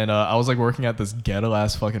 And I was like working at this ghetto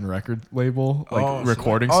ass fucking record label, like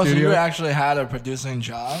recording studio. So you actually had a producing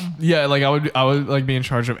job? Yeah, like I would like be in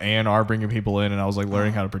charge of A&R, bringing people in, and I was like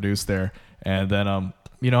learning how to produce there. And then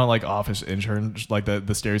you know, like office intern, like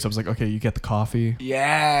the stereotypes, like, okay, you get the coffee.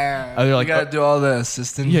 Yeah. They're like, you gotta do all the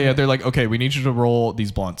assistant. Yeah. They're like, okay, we need you to roll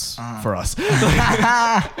these blunts for us. No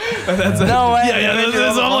way.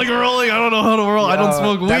 Yeah. So I'm like rolling. I don't know how to roll. I don't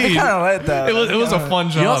smoke weed. That'd be kind of lit though. It was a fun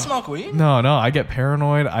job. You don't smoke weed? No. I get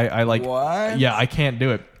paranoid. I like. What? Yeah, I can't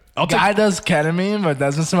do it. Guy does ketamine but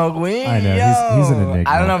doesn't smoke weed. I know, he's an enigma.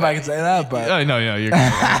 I don't know if I can say that, but I know.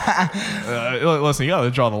 Yeah, listen, you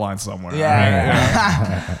gotta draw the line somewhere.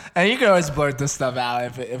 Yeah. And you can always blurt this stuff out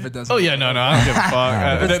if it doesn't. Oh yeah, no, I don't give a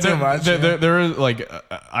fuck. It's too much. There is like,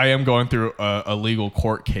 I am going through a legal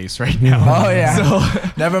court case right now. Oh yeah.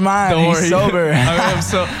 So never mind. don't He's worry. sober.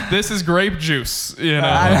 So this is grape juice. You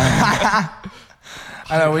know.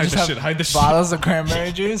 I know, we Hide just the have shit, hide the shit. bottles of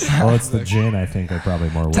cranberry juice. Well, it's the gin. I think are probably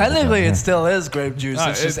more. Technically, it still is grape juice.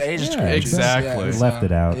 It's just aged grape juice. exactly. We left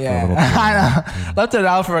it out. Yeah, For a little bit. I know. Left it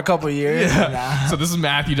out for a couple years. Yeah. So this is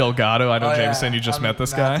Matthew Delgado. I know, Jameson, you just met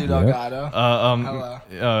this guy. Matthew Delgado.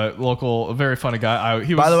 Hello. Local, very funny guy.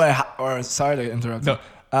 He was, By the way, sorry to interrupt. No. You.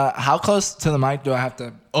 How close to the mic do I have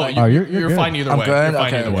to? You're good. fine either I'm way. good? You're fine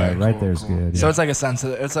Okay, either okay. way. Right there's good. So Yeah. it's like a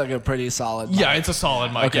sensitive. It's like a pretty solid. Mic. Yeah, it's a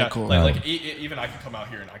solid mic. Okay, yeah. cool. Like even I can come out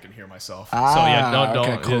here and I can hear myself. So Ah, yeah,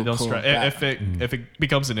 okay, cool, don't cool. stress. Yeah. If it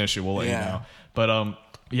becomes an issue, we'll let you Yeah. know. But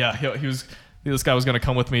yeah, he was. This guy was gonna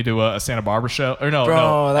come with me to a Santa Barbara show, or no,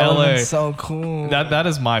 That LA. would've been so cool. That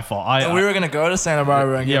is my fault. We were gonna go to Santa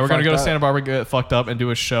Barbara. And yeah, we're gonna go to fucked up. Santa Barbara, get fucked up, and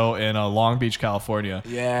do a show in Long Beach, California.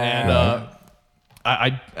 Yeah. And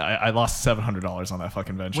I lost $700 on that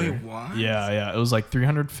fucking venture. Wait, what? Yeah. It was like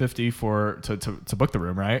 $350 to book the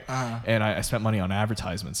room, right? And I spent money on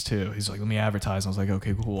advertisements too. He's like, let me advertise. I was like,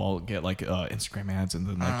 okay, cool. I'll get like Instagram ads and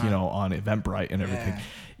then like on Eventbrite and everything.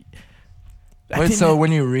 Yeah. Wait, so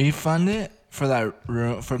when you refund it for that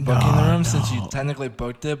room for booking the room, since you technically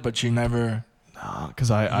booked it, but you never. Because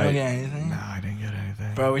You didn't get anything? No, I didn't get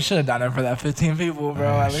anything. Bro, we should have done it for that 15 people, bro.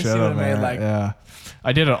 At least you would have made like. yeah.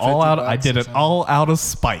 I did it all out. I did it all out of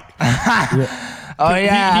spite. Oh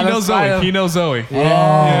yeah, he knows Zoe. He knows Zoe.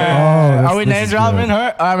 Yeah. Are we this name is dropping good.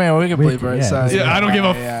 her? I mean, we can bleep her. yeah, So, Yeah, I don't give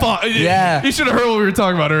a fuck. Yeah. You should have heard what we were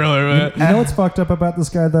talking about earlier, man. You know what's fucked up about this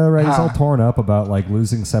guy though, right? He's all torn up about like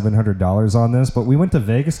losing $700 on this, but we went to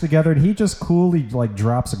Vegas together and he just coolly like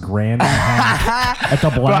drops $1.5 at the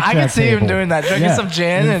blackjack Bro, I can see him table. doing that, drinking some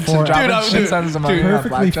gin and for- dropping shit tons of money on Perfectly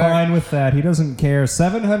blackjack. fine with that. He doesn't care.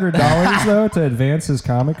 $700 though to advance his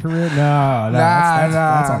comic career? No,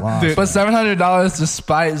 that's a loss. Dude. But $700 to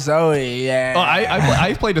spite Zoe, yeah. Oh,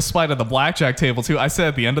 I played a spite at the blackjack table too. I said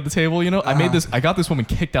at the end of the table, you know, I got this woman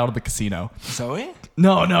kicked out of the casino. Zoe?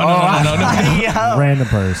 No. Random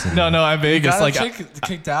person. No, at Vegas, Got like, a chick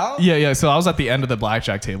kicked out? yeah. So I was at the end of the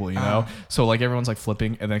blackjack table, you know. So like everyone's like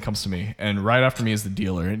flipping, and then it comes to me, and right after me is the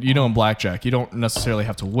dealer. And you know, in blackjack, you don't necessarily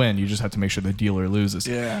have to win; you just have to make sure the dealer loses.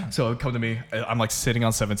 Yeah. So it would come to me. I'm like sitting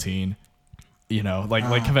on 17. You know, like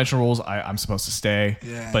conventional rules, I'm supposed to stay.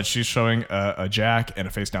 Yeah. But she's showing a jack and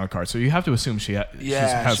a face down card, so you have to assume she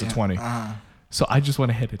has a 20. So I just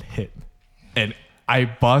went ahead and hit, and I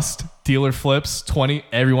bust, dealer flips 20.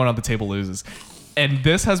 Everyone on the table loses. And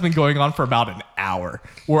this has been going on for about an hour,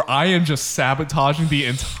 where I am just sabotaging the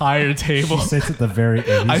entire table. He sits at the very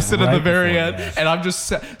end. I sit at the very before end, that. and I'm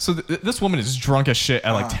just so this woman is drunk as shit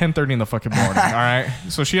at like 10:30 in the fucking morning. All right,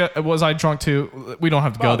 so was I drunk too? We don't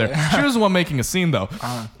have to go there. She was the one making a scene though.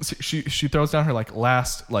 So she throws down her like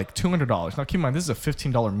last like $200. Now keep in mind this is a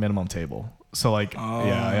 $15 minimum table. So like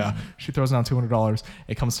yeah, she throws down $200.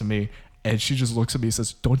 It comes to me. And she just looks at me and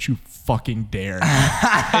says, "Don't you fucking dare!"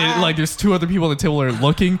 And, like, there's two other people at the table that are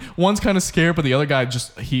looking. One's kind of scared, but the other guy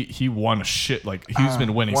just he won a shit. Like he's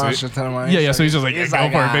been winning. won So a shit ton of money. yeah. So he's just like, He's go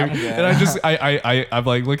like, for it, "Ah, baby. I'm good." And I just I'm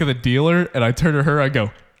like, look at the dealer, and I turn to her. I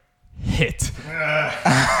go, hit.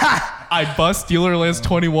 I bust Dealerlands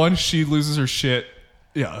 21. She loses her shit.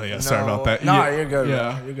 Yeah. Sorry about that. No, yeah, you're good.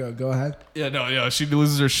 Yeah, bro. You're good. Go ahead. Yeah. She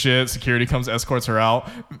loses her shit. Security comes, escorts her out.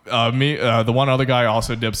 The one other guy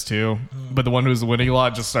also dips too, but the one who's winning a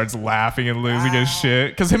lot just starts laughing and losing his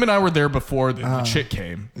shit because him and I were there before the chick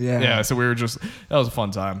came. Yeah. So we were that was a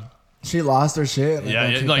fun time. She lost her shit.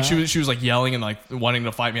 Like she was like yelling and like wanting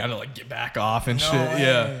to fight me. I had to like get back off and shit. Way.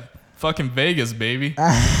 Yeah. Fucking Vegas, baby.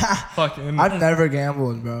 Fucking. I've never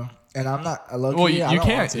gambled, bro. And I'm not a low key. Well, you I don't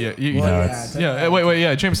can't. Want to. Yeah. Wait.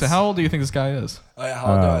 Yeah, Jameson, how old do you think this guy is? Oh, yeah,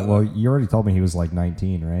 how old do I well, look? you already told me he was like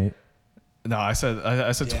 19, right? No, I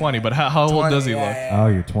said 20. But how old does he look? Oh,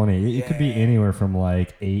 you're 20. It could be anywhere from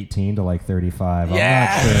like 18 to like 35.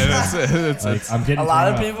 Yeah. I'm not sure. I'm getting a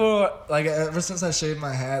lot of people, like ever since I shaved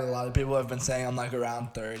my head, a lot of people have been saying I'm like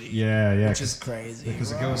around 30. Yeah. Which is crazy.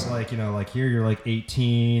 Because it goes like, like here you're like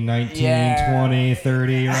 18, 19, 20,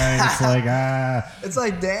 30, right? It's like, It's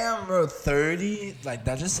like, damn, bro, 30? Like,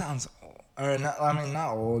 that just sounds old. Or,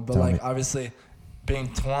 not old, but like, obviously,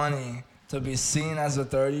 being 20, to be seen as a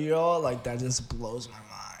 30-year-old, like, that just blows my mind.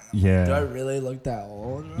 Yeah. Do I really look that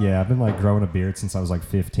old, bro? Yeah, I've been like growing a beard since I was like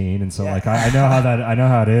 15, and so like I know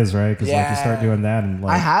how it is, right? Because like you start doing that, and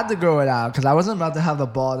like I had to grow it out because I wasn't about to have the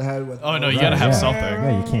bald head with. Oh no, you gotta have something.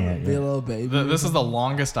 Yeah, you can't. Be a little baby. This is the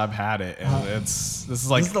longest I've had it, and this is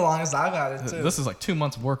the longest I've had it too. This is like 2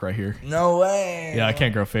 months of work right here. No way. Yeah, I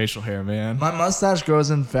can't grow facial hair, man. My mustache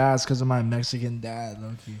grows in fast because of my Mexican dad,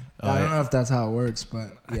 low-key. I don't know if that's how it works, but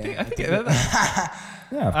yeah. I think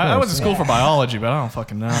Yeah, I went to school for biology, but I don't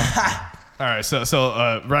fucking know. All right,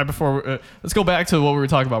 so right before let's go back to what we were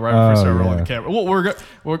talking about right before we started rolling the camera.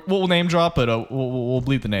 We'll name drop, but we'll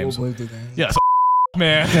bleep the names. We'll bleep the names. Yeah, so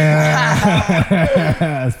man.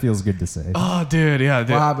 It feels good to say. Oh, dude, yeah.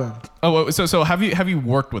 Dude. What happened? Oh, so have you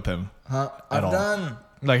worked with him? Huh? At all?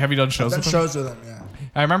 Have you done shows with him? Shows with him, yeah.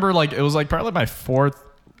 I remember like it was like probably my fourth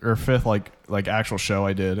or fifth like actual show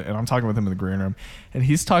I did, and I'm talking with him in the green room, and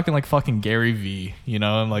he's talking like fucking Gary V,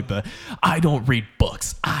 and like I don't read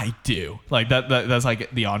books, I do, like that's like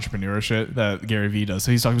the entrepreneur shit that Gary V does.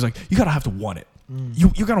 So he's like you gotta have to want it. You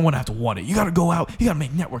gotta have to want it. You gotta go out. You gotta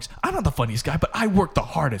make networks. I'm not the funniest guy, but I work the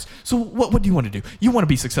hardest. So what do you want to do? You want to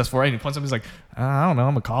be successful, right? And he points at me, he's like, I don't know.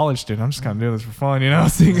 I'm a college student. I'm just kind of doing this for fun,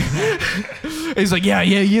 He's like, yeah.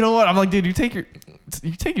 You know what? I'm like, dude, you take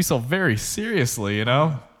yourself very seriously, And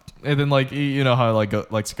then like you know how I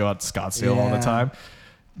likes to go out to Scottsdale all the time.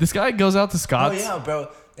 This guy goes out to Scottsdale. Oh yeah, bro.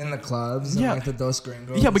 In the clubs and like the Dos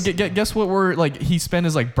Gringos. Yeah, but guess what? He spent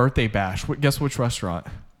his like birthday bash. Guess which restaurant?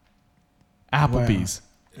 Applebee's.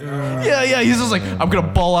 Yeah. He's just like, I'm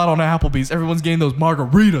gonna ball out on Applebee's. Everyone's getting those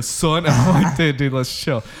margaritas, son. And I'm like, dude, let's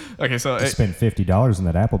chill. Okay, so I spent $50 in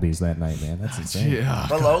that Applebee's that night, man. That's insane. Yeah.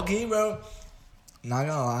 But low key, bro. Not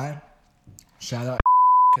gonna lie. Shout out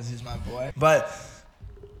because he's my boy. But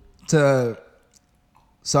so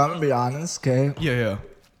I'm gonna be honest, okay? Yeah.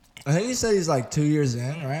 I think he said he's like 2 years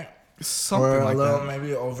in, right? Something or like a little that.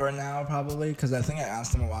 Maybe over now, probably, because I think I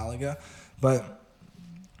asked him a while ago. But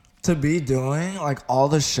to be doing like all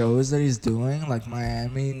the shows that he's doing, like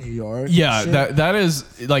Miami, New York. Yeah, that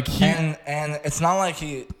is like he and it's not like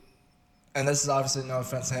he. And this is obviously no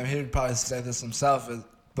offense to him. He would probably say this himself,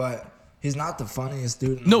 but he's not the funniest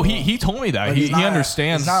dude. In the world. he told me that Like, he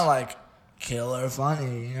understands. He's not like killer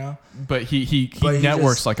funny, But he But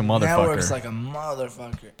networks like a motherfucker. Networks like a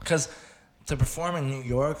motherfucker. Because to perform in New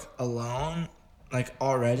York alone, like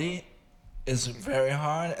already, is very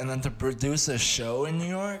hard, and then to produce a show in New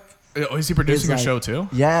York. Oh, is he producing a show too?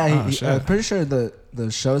 Yeah, shit. I'm pretty sure the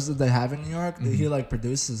shows that they have in New York, he like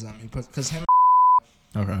produces them. He puts because him.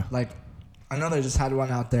 Okay. Like, I know they just had one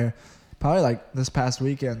out there, probably like this past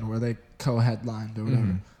weekend where they co-headlined or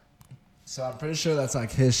whatever. So I'm pretty sure that's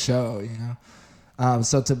like his show,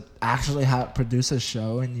 So to actually produce a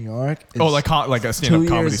show in New York. Like a stand-up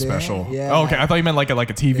comedy special. Yeah. Oh, okay, I thought you meant like a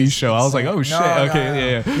TV show. I was like, oh shit.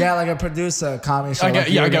 Okay, yeah. Yeah, like a produce a comedy show.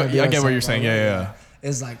 I get what you're saying. Yeah.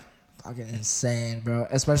 It's like fucking insane, bro.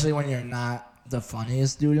 Especially when you're not the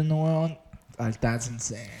funniest dude in the world. Like that's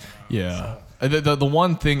insane. Bro. Yeah. The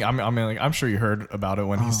one thing I'm sure you heard about it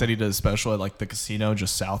when he said he did a special at like the casino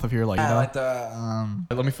just south of here, like like the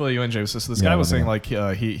Let me fill you in, James. So this guy was saying like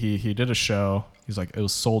he did a show. He's like it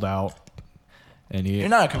was sold out, and You're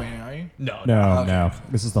not a comedian, are you? No.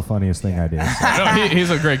 This is the funniest thing I did. So. No, he's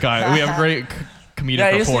a great guy. We have a great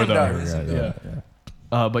comedic rapport though.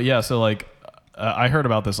 Yeah. But yeah, so like I heard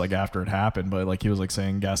about this like after it happened, but like he was like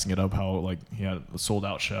saying gassing it up how like he had a sold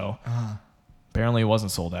out show. Apparently it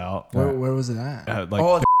wasn't sold out. Where was it at?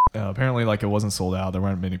 Apparently like it wasn't sold out. There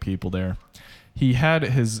weren't many people there. He had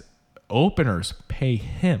his openers pay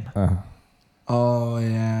him. Oh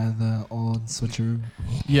yeah, the old switcheroo.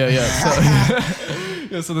 Yeah.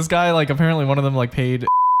 So, so this guy, like, apparently one of them like paid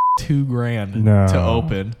 $2,000 to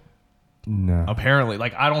open. No. Apparently,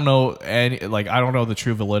 like, I don't know the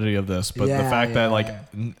true validity of this, but the fact that like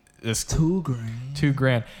this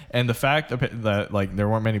 $2,000, and the fact that like there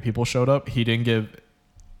weren't many people showed up, he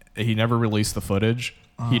never released the footage.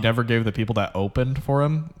 He never gave the people that opened for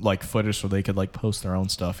him like footage so they could like post their own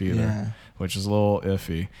stuff either, which is a little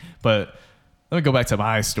iffy. But let me go back to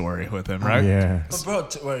my story with him, right? Yeah. But bro,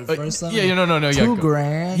 wait, first no.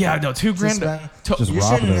 $2,000. Yeah, no, $2,000. Just You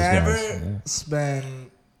robbing should those never guys. Yeah.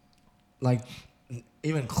 spend like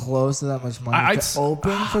even close to that much money I'd to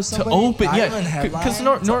open for somebody. To open, Not yeah, even headline, because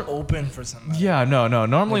to open for somebody. Yeah, no.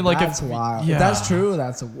 Normally, like that's if wild. yeah, If that's true.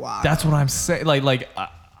 That's wild. That's what I'm saying. Like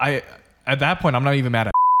I at that point, I'm not even mad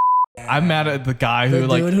at. I'm mad at the guy the who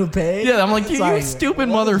like dude who paid. Yeah, I'm like, It's you stupid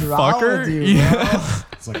what is wrong motherfucker. with you, Yeah.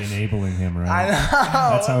 It's like enabling him, right? I know.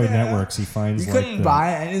 That's how he Yeah. networks. He finds You like couldn't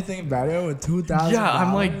buy anything better with $2,000. Yeah,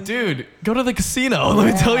 I'm like, dude, go to the casino.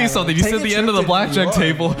 Let me tell you something. You Take sit at a the end of the trip to blackjack New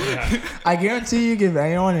table. I guarantee you, give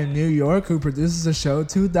anyone in New York who produces a show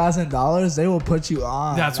 $2,000, they will put you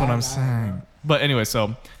on. That's what I'm saying. But anyway,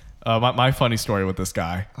 so my funny story with this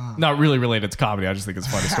guy, not really related to comedy. I just think it's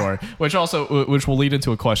a funny story, which will lead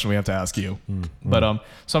into a question we have to ask you. But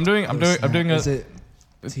so I'm doing a. Is it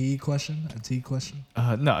a tea question?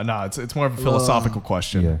 No, it's more of a philosophical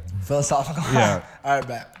question. Yeah. Philosophical. Yeah. All right,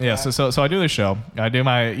 bet. Yeah, so I do this show. I do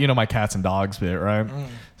my cats and dogs bit, right?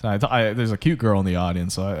 So there's a cute girl in the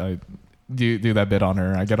audience, so I do that bit on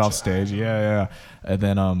her. I get off stage, yeah, and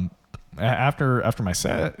then after my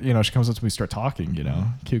set, she comes up to me, start talking,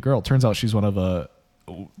 cute girl. Turns out she's one of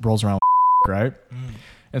rolls around, right?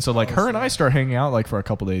 And so like her and I start hanging out like for a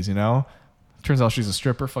couple days, Turns out she's a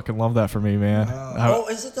stripper. Fucking love that for me, man.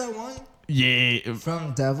 Is it that one? Yeah.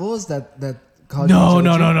 From Devils that called No,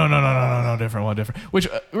 different. Which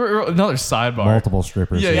another sidebar. Multiple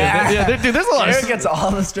strippers. Yeah. Dude, there's a lot. Eric gets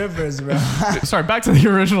all the strippers, bro. Sorry, back to the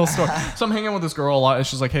original story. So I'm hanging out with this girl a lot, and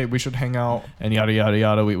she's like, "Hey, we should hang out," and yada yada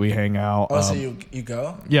yada. We hang out. Oh, so you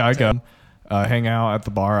go? Yeah, I go. Hang out at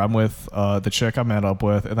the bar. I'm with the chick I met up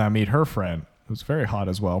with, and I meet her friend, who's very hot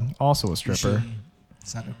as well, also a stripper.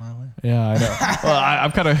 Send it my way. Yeah, I know. Well,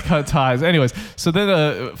 I've kind of cut ties. Anyways, so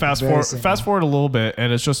then fast forward a little bit,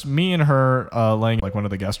 and it's just me and her laying like one of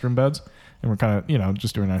the guest room beds, and we're kind of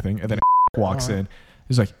just doing our thing. And then walks in.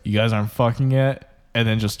 He's like, "You guys aren't fucking yet," and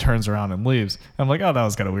then just turns around and leaves. I'm like, "Oh, that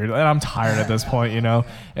was kind of weird." And I'm tired at this point, And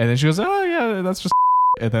then she goes, "Oh yeah, that's just."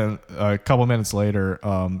 And then a couple minutes later,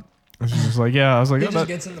 she's just like, "Yeah." I was like, He just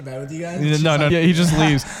gets in the bed with you guys? No, yeah, he just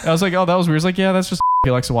leaves. I was like, "Oh, that was weird." He's like, "Yeah, that's just." He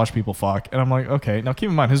likes to watch people fuck, and I'm like, okay. Now keep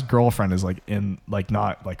in mind, his girlfriend is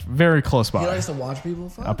not very close by. He likes to watch people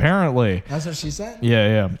fuck? Apparently. That's what she said?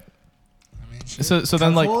 Yeah. I mean, shit. So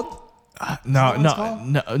then like, no. Or is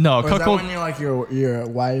that when you're like your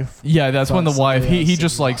wife? Yeah, that's when the wife. He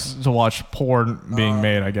just live. likes to watch porn being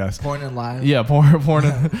made, I guess. Porn and live. Yeah, porn. Porn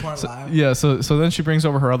So, live. yeah, so then she brings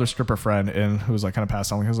over her other stripper friend, and who was like kind of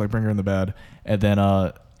passed on. He was like, bring her in the bed, and then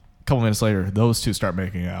couple minutes later, those two start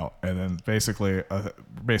making out, and then basically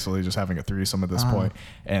just having a threesome at this point.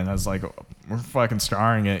 And I was like, we're fucking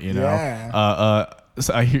starring it, Yeah.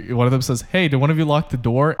 So I hear one of them says, "Hey, did one of you lock the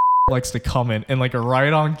door?" Likes to come in, and like a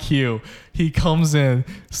right on cue, he comes in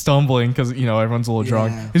stumbling because everyone's a little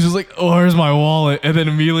drunk. He's just like, "Oh, where's my wallet?" And then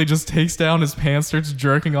immediately just takes down his pants, starts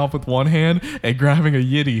jerking off with one hand and grabbing a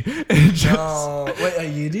yiddy. And just, wait, a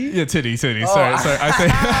yiddy? Yeah, titty. Sorry. I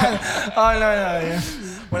say. Oh no, yeah.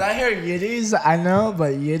 When I hear yiddies, I know,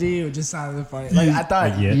 but yiddy just sounded funny. Like I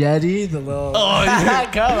thought Yeti, the little. Oh yeah.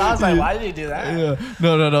 I was like, why did he do that? Yeah.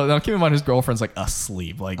 No. Now keep in mind, his girlfriend's like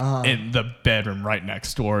asleep, like in the bedroom right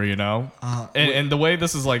next door. And the way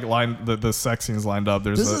this is like lined, the sex scene's lined up.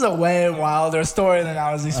 This is a way wilder story than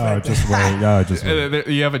I was expecting. Just wait.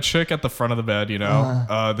 You have a chick at the front of the bed.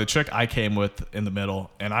 The chick I came with in the middle,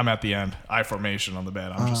 and I'm at the end. I formation on the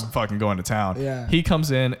bed. I'm just fucking going to town. Yeah. He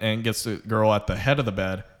comes in and gets the girl at the head of the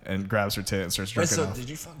bed and grabs her tit and starts jerking off. Did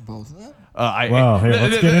you fuck both of them? Here,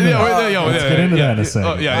 let's get into that. Let's get into that in a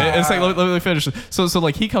second. It's like, let me finish it. So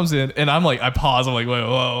like he comes in, and I'm like, I pause. I'm like,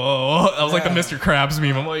 whoa. I was like the Mr. Krabs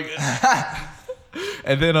meme. I'm like,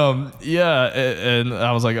 and then and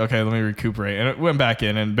I was like, okay, let me recuperate, and it went back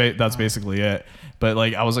in, and that's basically it. But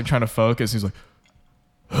like I was like trying to focus. He's like.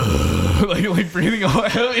 like breathing all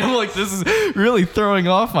heavy. I'm like, this is really throwing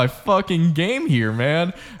off my fucking game here,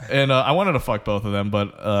 man. And I wanted to fuck both of them,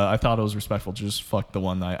 but I thought it was respectful to just fuck the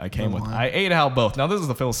one I came with. I ate out both. Now this is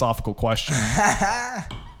the philosophical question.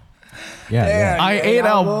 Yeah. I ate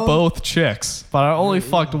out both chicks, but I only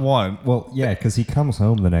fucked one. Well, yeah, because he comes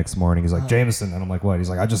home the next morning. He's like, Jameson. And I'm like, what? He's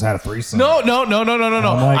like, I just had a threesome. No.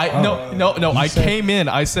 Like, I came in.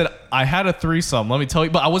 I said I had a threesome. Let me tell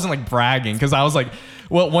you, but I wasn't like bragging because I was like,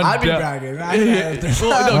 well, one. I'd be bragging.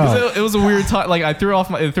 It was a weird time. Like it threw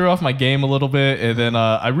off my game a little bit, and then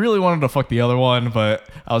I really wanted to fuck the other one, but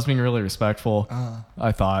I was being really respectful.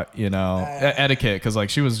 I thought, etiquette, because like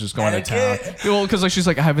she was just going to town. Well, because like she's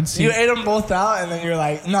like, I haven't seen. You ate them both out, and then you're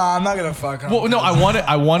like, no, I'm not gonna fuck her. Well, no,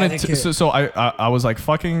 I wanted to. So I was like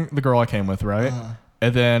fucking the girl I came with, right?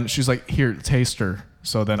 And then she's like, here, taste her.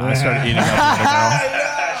 So then I started eating up the other girl.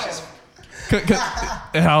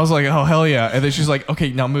 And I was like, oh, hell yeah. And then she's like,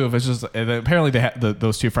 okay, now move. It's just, and then apparently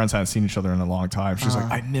those two friends hadn't seen each other in a long time. She's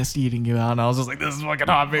like, I missed eating you out. And I was just like, this is fucking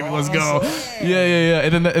hot, baby. Let's go. Yeah.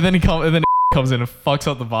 And then he comes in and fucks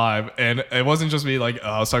up the vibe. And it wasn't just me like,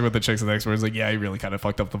 I was talking with the chicks and the experts like, yeah, he really kind of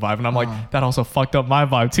fucked up the vibe. And I'm like, that also fucked up my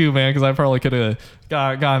vibe too, man. Because I probably could have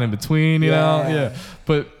gone in between, you know? Yeah.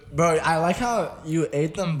 But, bro, I like how you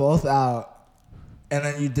ate them both out. And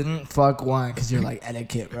then you didn't fuck one because you're like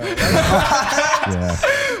etiquette, bro. Yeah.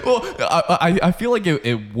 Well, I feel like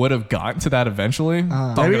it would have gotten to that eventually.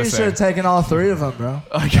 Maybe you should have taken all three of them, bro.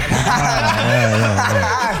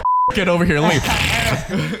 Get over here.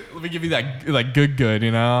 Let me give you that like good,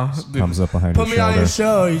 you know? Comes up behind Put your me on shoulder. your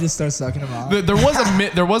show. You just start sucking them out.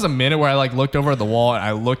 There was a minute where I like looked over at the wall and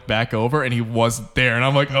I looked back over and he wasn't there. And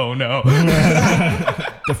I'm like, oh no.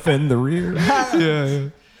 Defend the rear. Yeah.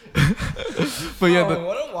 But yeah,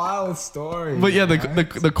 what a wild story. But yeah,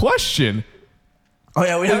 the question. Oh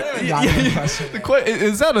yeah, we haven't even gotten the question.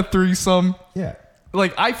 Is that a threesome? Yeah.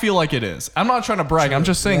 Like, I feel like it is. I'm not trying to brag. I'm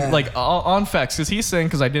just saying, like, on facts. Because he's saying,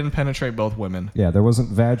 because I didn't penetrate both women. Yeah, there wasn't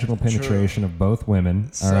vaginal penetration of both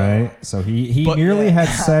women. All right. So he merely had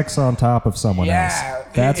sex on top of someone else.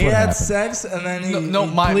 That's he what had happened. sex and then he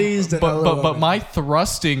pleased but my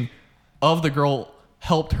thrusting of the girl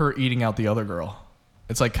helped her eating out the other girl.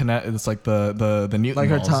 It's like It's like the Newton like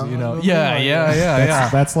her balls, tongue, you know? movement? Yeah.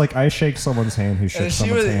 That's like I shake someone's hand who shakes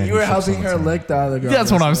someone's hand. You were helping her lick the other girl.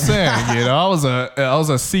 That's what I'm saying. You know, I was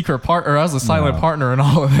a secret partner. I was a silent partner in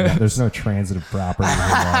all of it. Yeah, there's no transitive property here.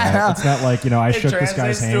 Right? It's not like I shook this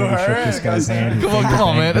guy's hand, he shook this guy's hand. Come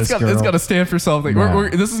on, man. It's got to stand for something.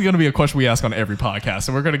 This is going to be a question we ask on every podcast,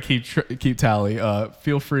 and we're going to keep tally.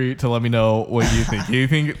 Feel free to let me know what you think. Do you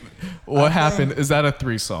think what happened? Is that a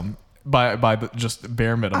threesome? By the just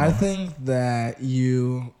bare minimum. I think that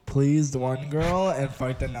you pleased one girl and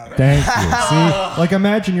fucked another. Thank you. See, like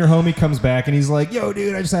imagine your homie comes back and he's like, "Yo,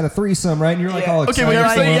 dude, I just had a threesome," right? And you're like all excited. Okay, but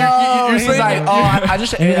you're saying, I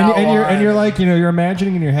just ate out and you're like, you're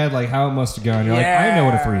imagining in your head like how it must have gone. You're like, I know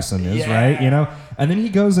what a threesome is, right? You know. And then he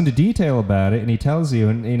goes into detail about it, and he tells you,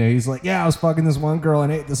 and he's like, "Yeah, I was fucking this one girl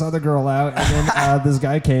and ate this other girl out, and then this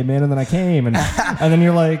guy came in, and then I came, and then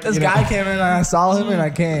you're like, this guy came in, and I saw him, and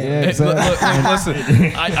I came." Yeah, exactly. Listen,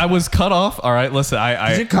 I was cut off. All right, listen,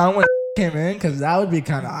 Did you come when came in? Because that would be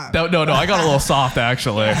kind of odd. No, I got a little soft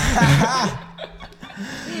actually.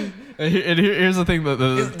 And here's the thing: that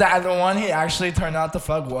the one he actually turned out to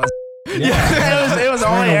fuck was. Yeah, it was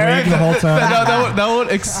only Eric the whole time. That would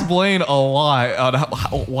explain a lot on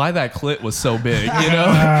why that clit was so big, you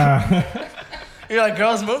know? You're like,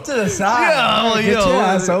 girls, move to the side. Yeah, get your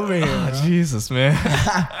ass over here. Oh, Jesus, man.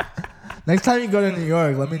 Next time you go to New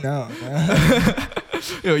York, let me know.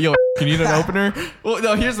 Yo, can you need an opener? Well,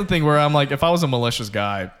 no, here's the thing where I'm like, if I was a malicious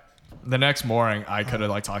guy, the next morning I could have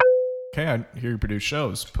like talked. Okay, I hear you produce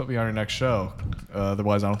shows. Put me on your next show.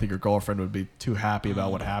 Otherwise, I don't think your girlfriend would be too happy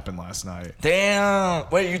about what happened last night. Damn.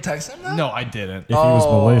 Wait, you texted him that? No, I didn't. If he was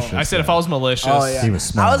malicious. I said if I was malicious. He was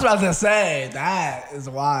smart. I was about to say, that is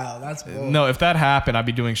wild. That's cool. No, if that happened, I'd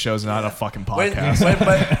be doing shows, not a fucking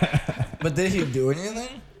podcast. But did he do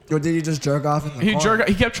anything? Or did he just jerk off in the car?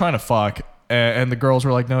 He kept trying to fuck, and the girls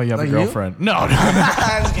were like, no, you have a girlfriend. You? No.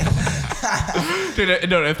 Dude,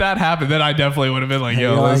 no, if that happened, then I definitely would have been like,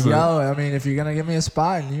 yo, listen. I mean, if you're going to give me a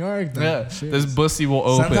spot in New York, then this bussy will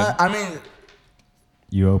open. I mean,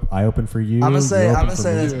 I open for you. I'm going to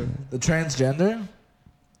say the transgender.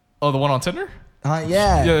 Oh, the one on Tinder?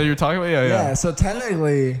 Yeah. Yeah, you're talking about? Yeah. So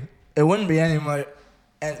technically, it wouldn't be any more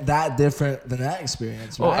that different than that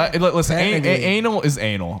experience, right? Well, listen, anal is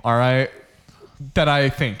anal, all right? That I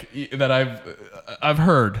think, that I've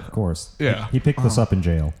heard. Of course. Yeah. He picked this up in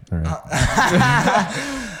jail. All right.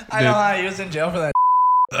 I know how he was in jail for that.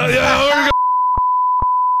 Yeah,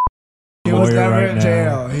 he was never in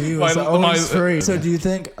jail. He was always free. So do you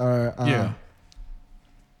think, you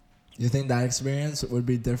think that experience would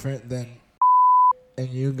be different than and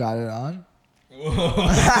you got it on?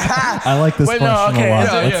 I like this Wait, question no, okay, a lot.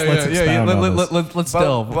 yeah, Let's expound on this. Let's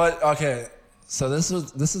delve. But okay, so this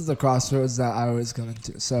is the crossroads that I always come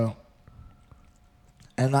into. So,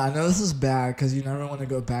 and I know this is bad because you never want to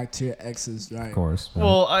go back to your exes, right? Of course. Right?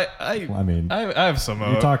 Well, I mean, I have some.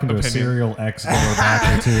 you're talking to opinion. a serial ex going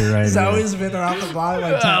back or two, right? He's here. always been around the block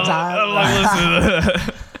like 10 times.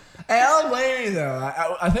 Listen. Hey, I don't blame you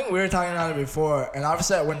though. I think we were talking about it before, and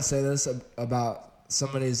obviously I wouldn't say this about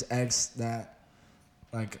somebody's ex that,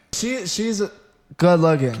 like, she's good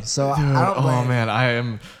looking, so I don't blame. Oh man, I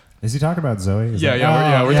am. Is he talking about Zoe? Is Yeah, that-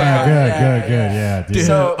 yeah, we're talking yeah, about- good, yeah, dude.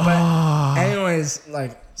 So, but anyways,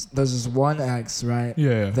 like, there's this one ex, right?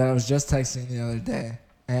 Yeah. That I was just texting the other day,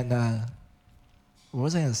 and what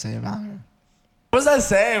was I gonna say about her? What was I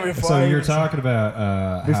saying before? So I you're even- talking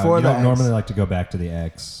about Before how you the don't ex. normally like to go back to the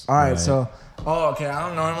ex. All right, so okay, I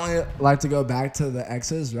don't normally like to go back to the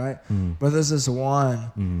exes, right? But there's this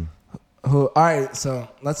one who. All right, so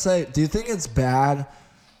let's say, do you think it's bad?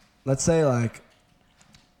 Let's say like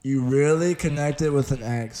you really connected with an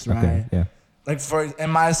ex, right? Okay, yeah. Like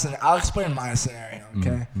I'll explain my scenario,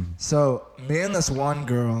 okay? So me and this one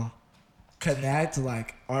girl connect,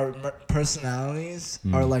 like our personalities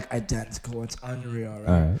are like identical. It's unreal,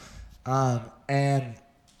 right? All right. And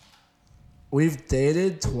we've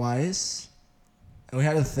dated twice, and we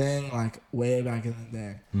had a thing like way back in the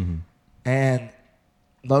day. And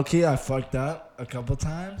low key, I fucked up a couple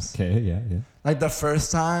times. Okay, yeah. Like the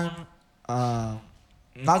first time,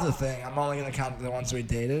 not the thing. I'm only gonna count the ones we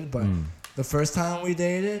dated, but the first time we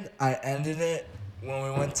dated, I ended it when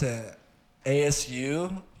we went to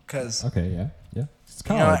ASU, cause Okay, yeah. It's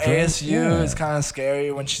you know college, right? ASU Yeah. is kind of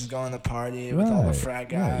scary when she's going to party with all the Right, frat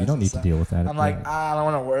guys. right. You don't and need stuff. to deal with that. I'm like, yeah. I don't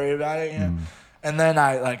want to worry about it, you know. And then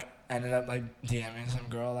I like ended up like DMing some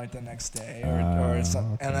girl like the next day or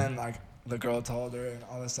something, okay. and then like the girl told her and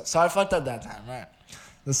all this stuff. So I fucked up that time, right?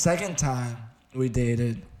 The second time we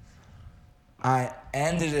dated, I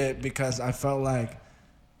ended it because I felt like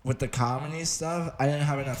with the comedy stuff, I didn't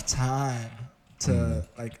have enough time to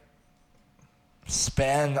like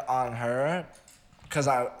spend on her because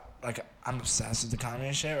I'm obsessed with the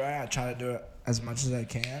comedy shit, right? I try to do it as much as I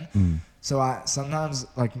can. So I sometimes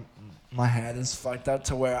like my head is fucked up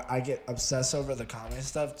to where I get obsessed over the comedy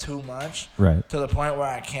stuff too much, Right. to the point where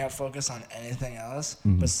I can't focus on anything else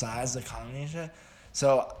besides the comedy shit.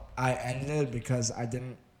 So I ended it because I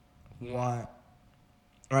didn't want,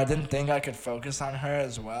 or I didn't think I could focus on her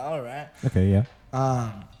as well, right? Okay, yeah.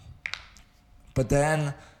 But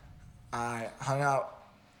then I hung out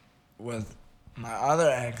with my other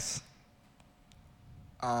ex,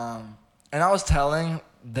 and I was telling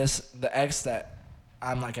the ex that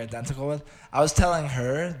I'm like identical with, I was telling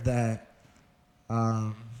her that,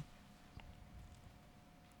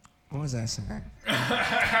 what was I saying?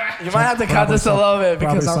 You might have to cut this a little bit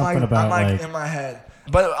because I'm like in my head.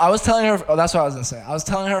 But I was telling her, that's what I was gonna say. I was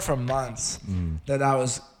telling her for months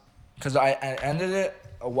that because I ended it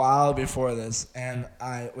a while before this, and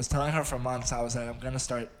I was telling her for months, I was like, I'm gonna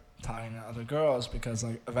start talking to other girls because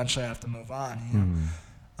like eventually I have to move on, you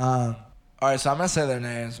know. All right, so I'm gonna say their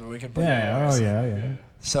names, but we can. Yeah.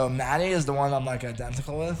 So Maddie is the one I'm like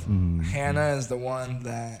identical with. Hannah is the one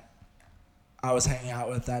that I was hanging out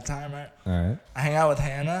with that time, right? All right. I hang out with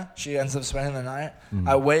Hannah. She ends up spending the night.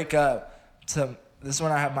 I wake up to, this is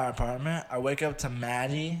when I have my apartment. I wake up to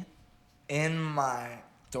Maddie in my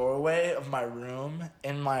doorway of my room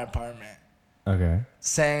in my apartment Okay.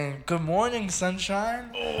 saying, "Good morning, sunshine."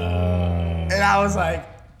 And I was like,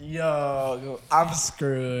 yo, I'm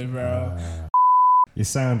screwed, bro. You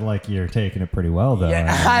sound like you're taking it pretty well, though.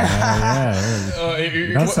 Yeah.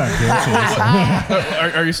 You don't sound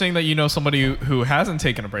guilty. Are you saying that you know somebody who hasn't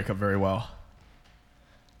taken a breakup very well?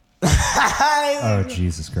 Oh,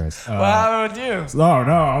 Jesus Christ. What happened with you? No.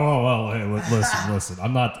 Oh, well, hey, listen.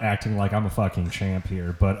 I'm not acting like I'm a fucking champ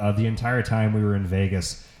here, but the entire time we were in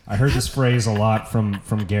Vegas, I heard this phrase a lot from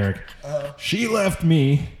Garrick. She left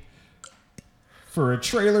me for a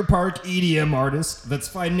trailer park EDM artist that's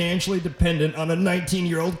financially dependent on a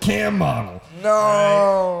 19-year-old cam model.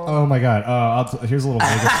 No. Oh, my God. Here's a little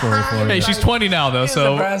Vegas story for you. Hey, she's 20 now, though,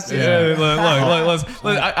 so... depressed, Yeah, look, I'm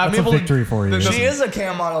That's a able victory for you. She is a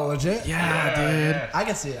cam model, legit. Yeah, dude. I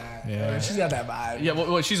can see that. Yeah. She's got that vibe. Yeah,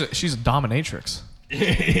 well, she's a dominatrix.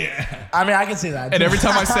 I mean, I can see that. And every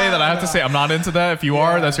time I say that, I have to say I'm not into that. If you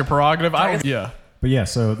are, that's your prerogative. Yeah. But yeah,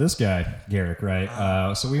 so this guy, Garrick,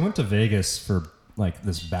 right? So we went to Vegas for like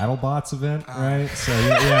this BattleBots event, right? So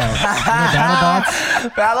yeah, you know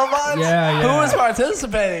BattleBots. BattleBots? Yeah. Who was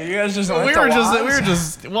participating? You guys just we were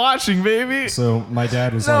just watching, baby. So my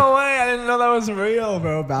dad was No like, way, I didn't know that was real,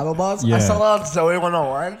 bro. BattleBots? Yeah. I saw that on Zoe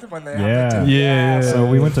 101 when they Yeah. Yeah. So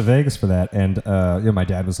we went to Vegas for that, and my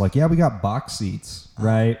dad was like, "Yeah, we got box seats,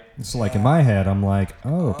 right?" So like in my head, I'm like,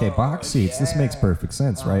 "Oh, okay, box seats. This makes perfect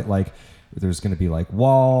sense, right?" Like there's gonna be like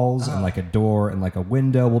walls and like a door and like a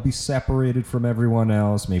window. We'll be separated from everyone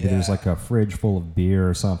else. Maybe there's like a fridge full of beer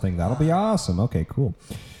or something. That'll be awesome. Okay, cool.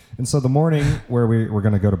 And so the morning where we were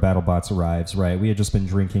gonna go to BattleBots arrives, right? We had just been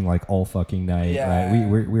drinking like all fucking night, right?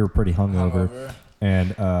 We were pretty hungover.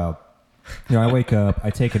 And I wake up,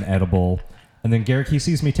 I take an edible. And then Garrick, he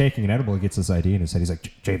sees me taking an edible, he gets this ID in his head. He's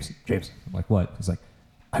like, James. I'm like, what? He's like,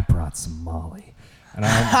 I brought some Molly. And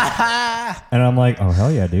I'm like, oh, hell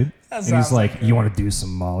yeah, dude. And he's like, you want to do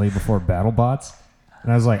some Molly before BattleBots?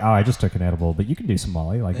 And I was like, oh, I just took an edible, but you can do some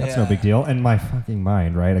Molly. Like, that's no big deal. And my fucking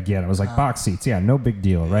mind, right? Again, I was like, box seats. Yeah, no big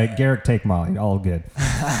deal, right? Garrick, take Molly. All good.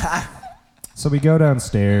 So we go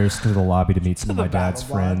downstairs to the lobby to meet some of my dad's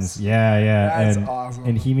friends. Yeah. That's awesome.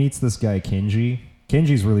 And he meets this guy, Kenji.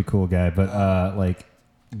 Kenji's a really cool guy, but like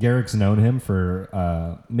Garrick's known him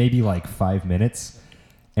for maybe like 5 minutes.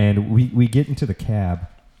 And we get into the cab,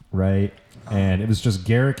 right? And it was just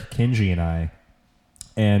Garrick, Kenji, and I.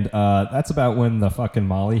 And that's about when the fucking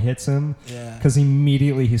Molly hits him. Yeah. Because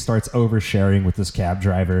immediately he starts oversharing with this cab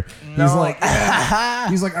driver. He's like,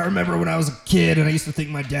 I remember when I was a kid and I used to think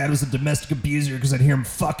my dad was a domestic abuser because I'd hear him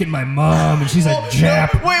fucking my mom and she's a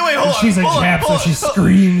Jap. Wait, hold on. She's a Jap, so she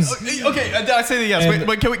screams. Okay, did I say that? Yes. Wait,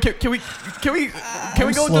 but can we go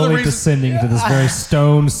into the slowly reason? descending to this very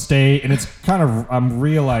stoned state, and it's kind of I'm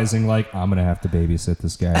realizing like I'm gonna have to babysit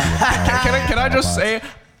this guy. Can I just say?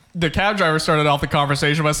 The cab driver started off the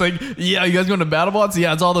conversation by saying, "Yeah, you guys going to BattleBots?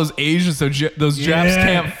 Yeah, it's all those Asians, so those Japs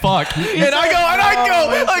can't fuck." And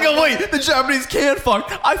I go, wait, the Japanese can't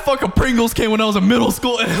fuck. I fuck a Pringles can when I was in middle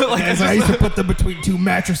school. Like, I used to put them between two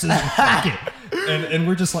mattresses and fuck it. And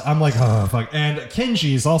we're just like, I'm like, oh fuck. And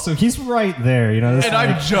Kenji's also, he's right there, you know. This and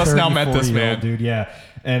I just now met this man, dude. Yeah.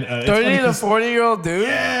 And 30 to 40-year-old dude?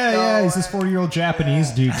 Yeah, he's this 40-year-old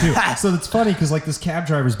Japanese dude too. So it's funny because like this cab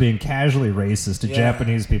driver's being casually racist to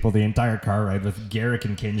Japanese people the entire car ride with Garrick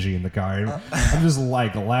and Kenji in the car. And I'm just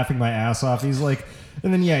like laughing my ass off. He's like,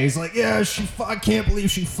 and then he's like, yeah, I can't believe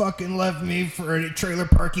she fucking left me for a trailer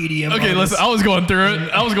park EDM. Okay, listen, I was going through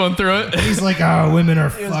it. And he's like, oh, women are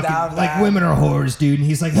fucking, like women are whores, dude. And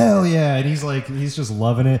he's like, hell yeah. And he's like, he's just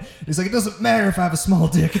loving it. He's like, it doesn't matter if I have a small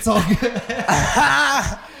dick. It's all good.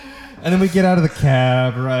 And then we get out of the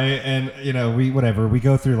cab, right? And, we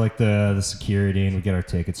go through like the security and we get our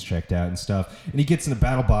tickets checked out and stuff. And he gets into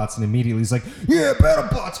BattleBots and immediately he's like, yeah,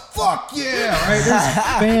 BattleBots, fuck yeah, right? There's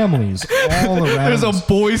families all around.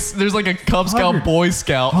 There's like a Cub Scout Boy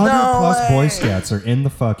Scout. 100 plus Boy Scouts are in the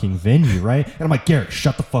fucking venue, right? And I'm like, Garrick,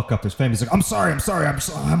 shut the fuck up. There's families. He's like, I'm sorry.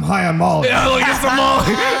 I'm high on Molly. Yeah, like it's some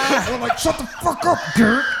Molly. And I'm like, shut the fuck up,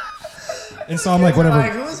 Garrick. And so I'm like, whatever.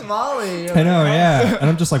 Like, who's Molly? I know, yeah. And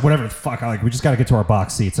I'm just like, whatever the fuck. We just got to get to our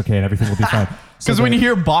box seats, okay? And everything will be fine. Because when you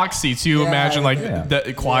hear box seats, you imagine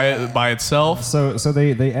that quiet by itself. So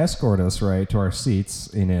they escort us, right, to our seats,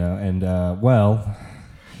 and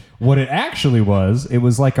what it actually was, it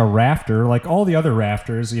was like a rafter, like all the other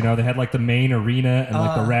rafters, they had like the main arena and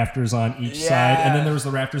like the rafters on each side. And then there was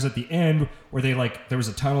the rafters at the end where there was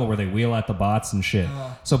a tunnel where they wheel out the bots and shit.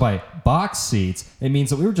 So by box seats, it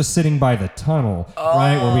means that we were just sitting by the tunnel,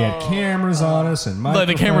 right, where we had cameras on us and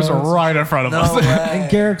microphones. The cameras are right in front of us.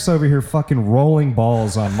 And Garrick's over here fucking rolling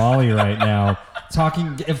balls on Molly right now.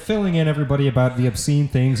 Filling in everybody about the obscene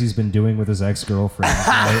things he's been doing with his ex-girlfriend,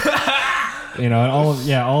 right? And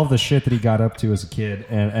all of the shit that he got up to as a kid,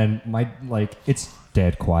 and it's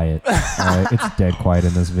dead quiet. Right? It's dead quiet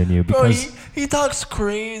in this venue because he talks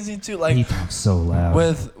crazy too. Like he talks so loud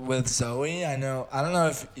with Zoe. I don't know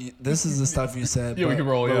if this is the stuff you said. Yeah, we can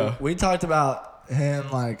roll. Yeah, we talked about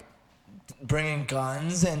him like bringing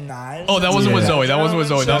guns and knives. Oh, that wasn't with Zoe. That wasn't with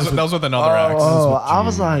Zoe. That was with another ex. Oh, I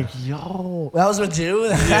was like, yo, that was with you.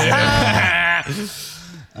 Yeah. You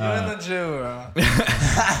and the Jew,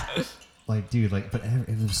 bro. Like, dude, but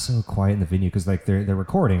it was so quiet in the venue because like they're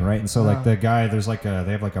recording, right? And so like the guy, there's they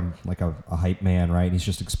have a hype man, right? And he's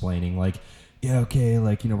just explaining like, yeah, okay,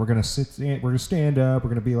 like we're gonna stand up, we're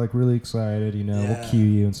gonna be like really excited, we'll cue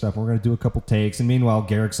you and stuff. And we're gonna do a couple takes, and meanwhile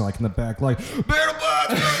Garrick's like in the back like,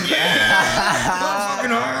 BattleBots, yeah, I'm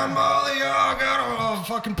fucking high on Molly, I gotta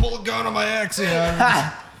fucking pull a gun on my ex,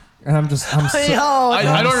 And I'm so,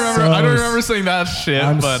 I don't remember saying that shit.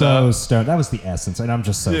 I'm but, so stoned. That was the essence, and I'm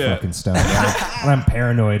just so fucking stoned. Right? And I'm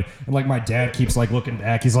paranoid, and like my dad keeps like looking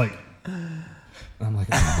back. He's like, I'm like,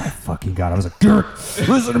 oh my fucking god! I was like, Gert,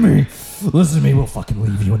 listen to me. We'll fucking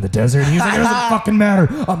leave you in the desert. And he's like, it doesn't fucking matter.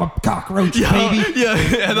 I'm a cockroach, baby.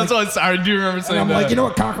 Yeah, that's what I do remember saying. And I'm like, you know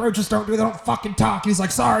what cockroaches don't do? They don't fucking talk. He's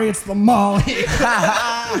like, sorry, it's the Molly.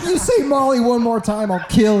 If you say Molly one more time, I'll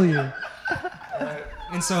kill you.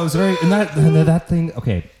 And so it was very, and that thing.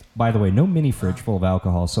 Okay, by the way, no mini fridge full of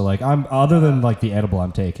alcohol. So like, I'm other than like the edible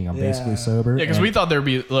I'm taking, I'm basically sober. Yeah, because we thought there'd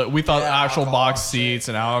be, actual box seats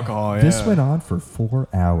and alcohol. Yeah. This went on for 4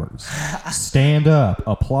 hours. Stand up,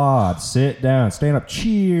 applaud, sit down, stand up,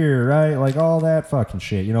 cheer, right? Like all that fucking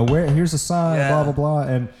shit. You know, here's a sign, blah blah blah,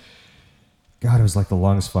 and. God, it was like the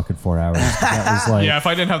longest fucking 4 hours. That was like, yeah, if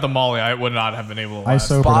I didn't have the Molly, I would not have been able to I last.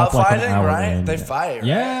 sobered up like an hour right? in. They fight, right?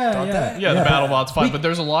 Yeah. The battle bots fight, but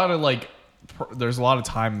there's a lot of there's a lot of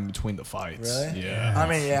time in between the fights. Really? Yeah. I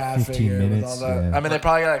mean, I 15 figured minutes, with all that. yeah. I mean, they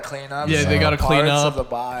probably gotta clean up. Yeah, they gotta clean parts up. of the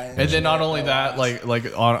buy And then not only that, like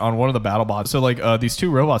on one of the battle bots, so like these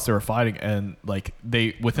two robots they were fighting, and like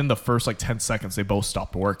they within the first like 10 seconds they both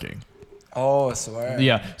stopped working. Oh, I swear.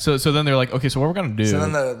 Yeah. So then they're like, okay, so what we're gonna do? So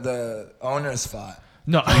then the owners fought.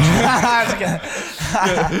 No. I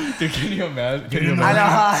Dude, can you imagine? know. Get in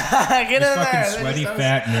there. Fucking sweaty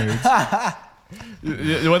fat nerds.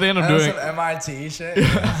 What they end up doing? Some MIT shit.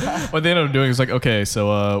 What they ended up doing is like, okay,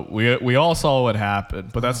 so we all saw what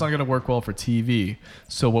happened, but that's not gonna work well for TV.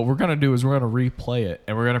 So what we're gonna do is we're gonna replay it,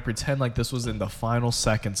 and we're gonna pretend like this was in the final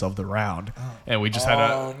seconds of the round, and we just had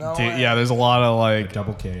yeah. There's a lot of like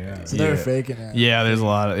Double K, yeah. So they're faking it. Yeah, there's a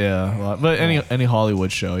lot of But any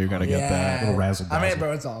Hollywood show, you're gonna get that little razzle dazzle. I mean,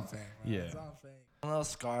 bro, it's all fake. Yeah. It's all fake. I'm a little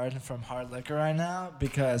scarred from hard liquor right now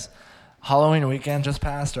because Halloween weekend just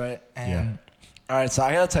passed, right? And all right, so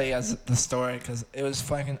I gotta tell you guys the story because it was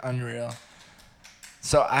fucking unreal.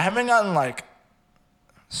 So I haven't gotten like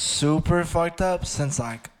super fucked up since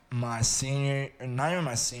like my senior, or not even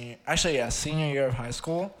my senior, actually senior year of high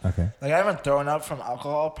school. Okay. Like I haven't thrown up from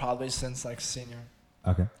alcohol probably since like senior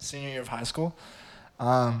year of high school.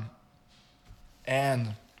 And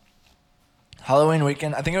Halloween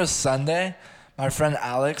weekend, I think it was Sunday, my friend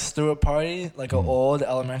Alex threw a party, like an old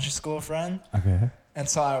elementary school friend. Okay. And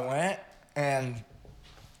so I went, and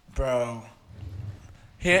bro,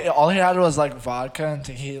 all he had was like vodka and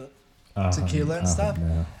tequila and stuff.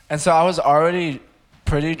 No. And so I was already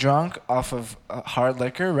pretty drunk off of hard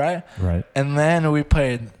liquor, right? Right. And then we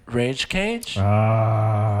played Rage Cage.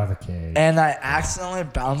 The cage. And I accidentally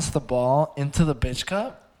bounced the ball into the bitch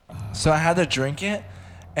cup. So I had to drink it.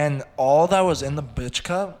 And all that was in the bitch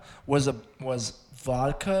cup was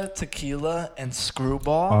vodka, tequila, and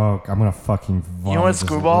Screwball. Oh, I'm gonna fucking vomit. You know what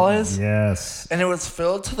Screwball is? Yes. And it was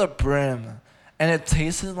filled to the brim. And it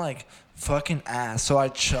tasted like fucking ass. So I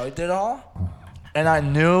chugged it all. And I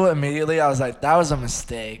knew immediately, I was like, that was a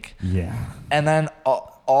mistake. Yeah. And then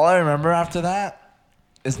all I remember after that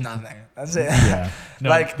is nothing. That's it. Yeah.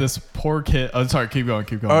 No, like this poor kid. Oh, sorry. Keep going.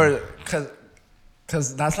 Or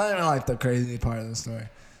because that's not even like the crazy part of the story.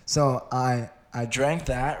 So I drank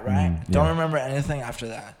that, right? Don't remember anything after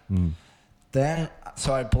that. Then,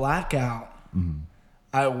 so I black out.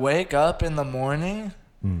 I wake up in the morning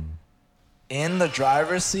in the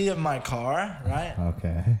driver's seat of my car, right?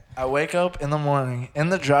 Okay. I wake up in the morning in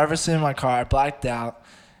the driver's seat of my car. I blacked out,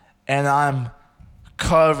 and I'm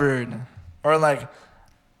covered, or like,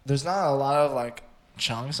 there's not a lot of like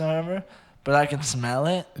chunks or whatever, but I can smell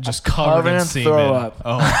it. Just covered in semen. Throw up.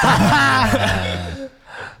 Oh.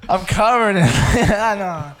 I'm covered in. I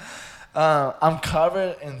know. I'm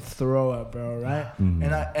covered in throw up, bro. Right?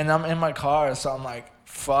 And I'm in my car, so I'm like,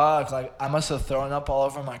 fuck. Like I must have thrown up all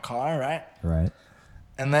over my car, right? Right.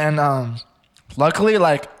 And then, luckily,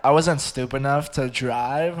 like I wasn't stupid enough to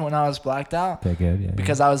drive when I was blacked out. Okay, good. Yeah.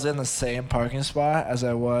 Because I was in the same parking spot as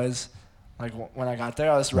I was, like when I got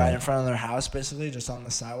there. I was right in front of their house, basically, just on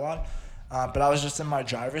the sidewalk. But I was just in my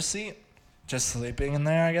driver's seat, just sleeping in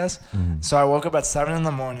there, I guess. So I woke up at 7 in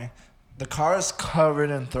the morning. The car is covered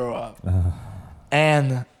in throw up.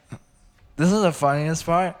 And this is the funniest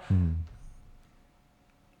part.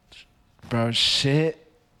 Bro, shit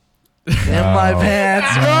in my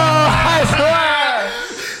pants, bro. I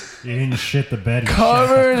swear. You didn't shit the bed.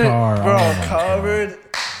 Covered, the car. bro, covered.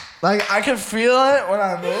 Like, I could feel it when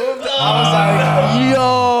I moved. I was like,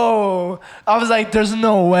 yo. I was like, there's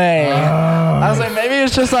no way. I was like, maybe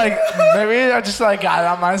it's just like, maybe I just like got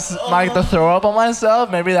on the throw up on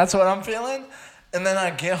myself. Maybe that's what I'm feeling. And then I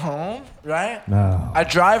get home, right? No. I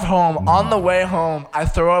drive home. On the way home, I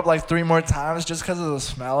throw up like 3 more times just because of the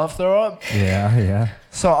smell of throw up. Yeah.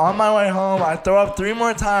 So on my way home, I throw up 3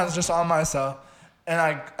 more times just on myself. And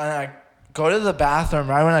I go to the bathroom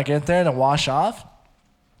right when I get there to wash off.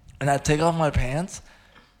 And I take off my pants.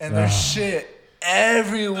 And there's shit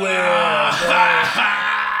everywhere.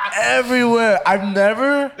 Everywhere. I've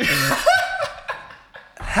never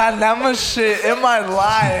had that much shit in my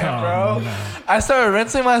life, bro. No. I started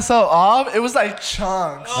rinsing myself off. It was like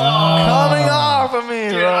chunks coming off of me,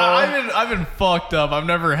 Dude, bro. I've been fucked up. I've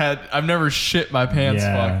never shit my pants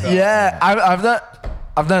fucked up. Yeah,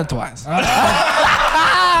 I've done it twice. I'm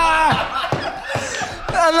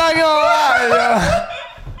not gonna lie, yo.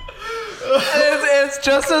 It's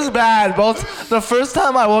just as bad. Both the first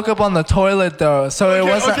time I woke up on the toilet though, so it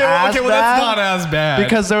wasn't as bad. Well, that's not as bad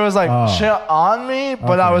Because there was like shit on me,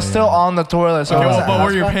 but I was still on the toilet. So it wasn't but as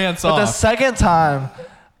were your bad. pants But off? the second time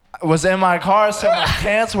was in my car, so my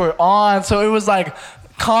pants were on, so it was like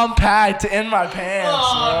compact in my pants.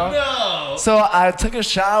 No. So I took a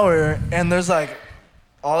shower and there's like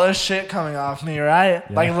all this shit coming off me, right?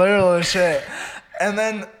 Yeah. Like literal shit. And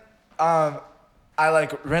then I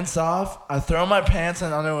like rinse off. I throw my pants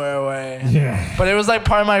and underwear away. Yeah. But it was like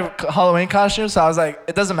part of my Halloween costume, so I was like,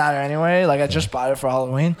 it doesn't matter anyway. Like I just bought it for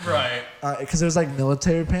Halloween. Right. Because it was like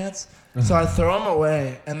military pants. So I throw them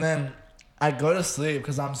away and then I go to sleep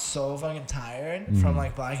because I'm so fucking tired from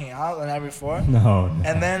like blacking out the night before. No.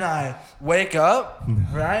 And then I wake up,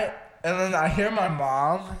 right? And then I hear my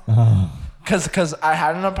mom. Cause I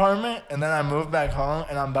had an apartment and then I moved back home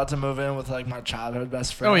and I'm about to move in with like my childhood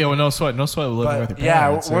best friend. Oh yeah, well no sweat living with your But yeah,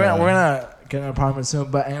 parents. we're gonna get an apartment soon.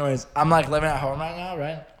 But anyways, I'm like living at home right now,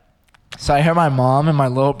 right? So I hear my mom and my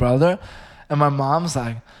little brother, and my mom's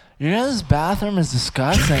like, "Your guys' bathroom is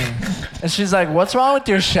disgusting," and she's like, "What's wrong with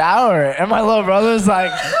your shower?" And my little brother's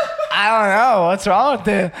like, "I don't know, what's wrong with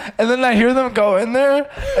it?" And then I hear them go in there,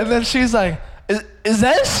 and then she's like, "Is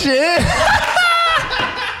that shit?"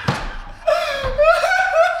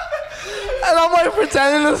 And I'm like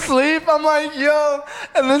pretending to sleep. I'm like, yo.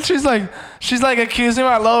 And then she's like accusing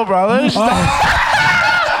my little brother. She's like,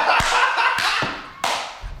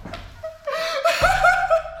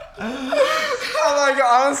 I'm like,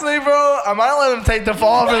 honestly, bro, I might let him take the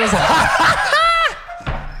fall for this.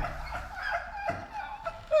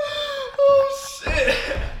 Oh shit.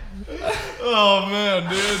 Oh man,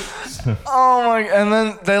 dude. Oh my, and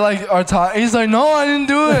then they like are talking. He's like, no, I didn't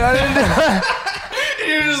do it.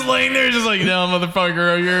 You're just laying there, just like, no,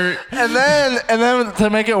 motherfucker, you're. And then to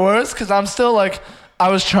make it worse, because I'm still like, I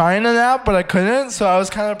was trying to nap, but I couldn't, so I was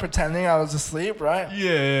kind of pretending I was asleep, right?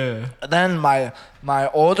 Yeah. Then my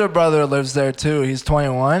older brother lives there too. He's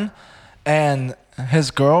 21, and his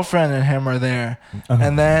girlfriend and him are there.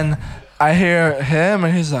 And then I hear him,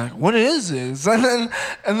 and he's like, "What is this?" And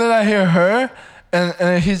then I hear her,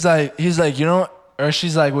 and he's like, you know. Or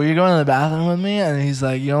she's like, "Will you go in the bathroom with me?" And he's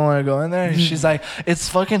like, "You don't want to go in there?" And she's like, "It's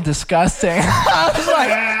fucking disgusting." I was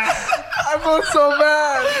like, I felt so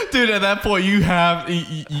bad. Dude, at that point, you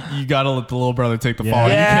gotta let the little brother take the fall.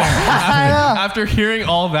 Yeah. You can't, after hearing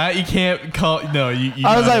all that, you can't call. No, you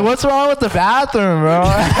I was like, "What's wrong with the bathroom, bro?"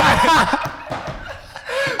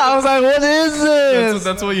 I was like, "What is this?"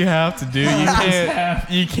 That's what you have to do.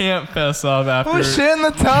 You can't fess up after. Who's shit in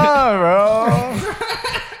the tub, bro?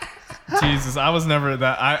 Jesus, I was never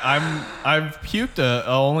that. I've puked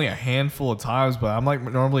only a handful of times, but I'm like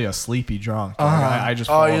normally a sleepy drunk. I just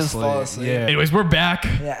fall asleep. Yeah. Anyways, we're back.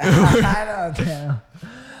 Yeah, I know. Damn.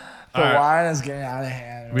 The wine is getting out of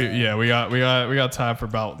hand. We got time for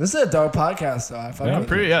about. This is a dope podcast, though. I fuck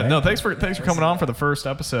with it. No, thanks for coming on for the first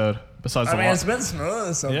episode. Besides, it's been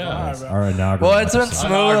smooth so far, bro. Our inaugural. Well, it's been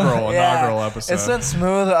smooth. Inaugural episode. It's been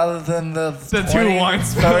smooth, other than the 2 wine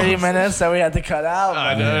spills. 30 minutes that we had to cut out.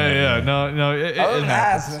 I know. Yeah. No. It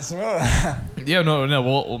happens. It's been smooth. Yeah. No.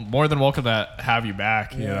 We'll more than welcome to have you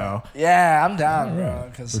back. You know. Yeah, I'm down, bro.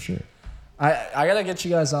 Cause For sure. I gotta get you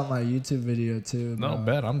guys on my YouTube video too. No,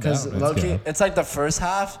 bet I'm down. Because Let's low-key, it's like the first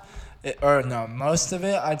half, most of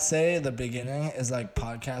it, I'd say the beginning is like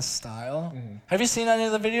podcast style. Have you seen any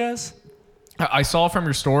of the videos? I saw from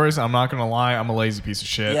your stories. I'm not gonna lie. I'm a lazy piece of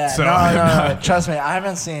shit. Yeah, so no. Trust me, I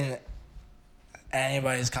haven't seen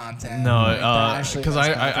anybody's content. No, because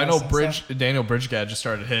I know stuff. Daniel Bridgegad just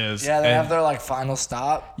started his. Yeah, they have their like final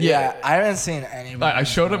stop. Yeah. I haven't seen anybody. I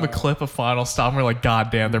showed him a clip of Final Stop, and we're like,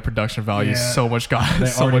 God damn, their production value is so much. They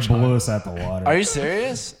So already much blew us at the water. Are you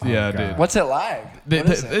serious? Yeah, God. dude. What's it like?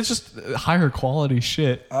 It's just higher quality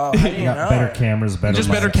shit. Oh, how do you Got know? better cameras, better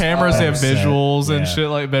Just better mics, cameras, they have better set. visuals and Yeah. shit,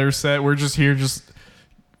 like better set. We're just here, just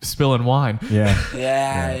spilling wine. Yeah.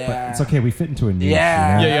 Yeah. But it's okay. We fit into a niche.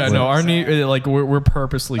 Yeah. You know? Yeah. No, our need like we're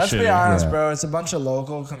purposely Let's shitty. be honest, Yeah. bro. It's a bunch of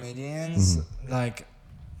local comedians. Like,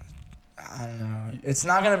 I don't know. It's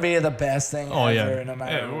not gonna be the best thing Oh ever, yeah. no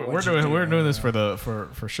matter Yeah, what we're you do. we're doing this for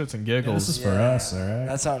shits and giggles. This is for us, all right?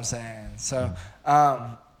 That's what I'm saying. So,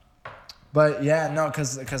 but yeah, no,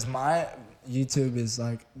 because my YouTube is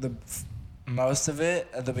like most of it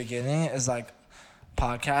at the beginning is like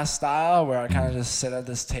podcast style where I kind of just sit at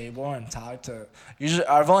this table and talk to. Usually,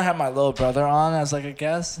 I've only had my little brother on as like a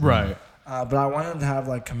guest, Right. but I wanted to have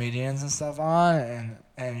like comedians and stuff on,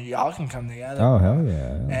 and y'all can come together. Oh, hell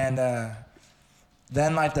yeah. And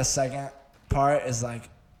then like the second part is like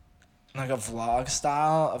a vlog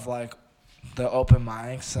style of like the open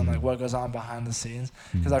mics and like what goes on behind the scenes,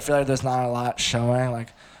 because I feel like there's not a lot showing like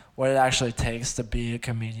what it actually takes to be a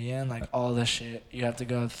comedian, like all the shit you have to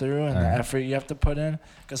go through and the effort you have to put in.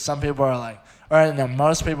 Because some people are like, or no,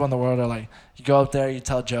 most people in the world are like, you go up there, you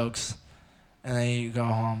tell jokes, and then you go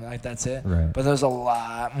home, like that's it. Right. But there's a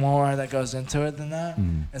lot more that goes into it than that.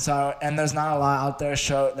 And so, and there's not a lot out there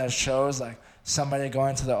that shows like somebody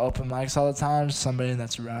going to the open mics all the time, somebody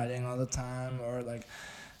that's writing all the time, or like,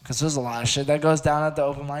 because there's a lot of shit that goes down at the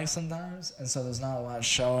open mic sometimes, and so there's not a lot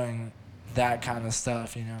showing that kind of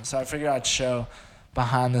stuff, you know. So I figured I'd show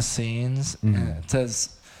behind the scenes to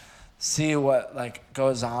see what like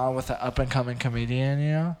goes on with an up and coming comedian,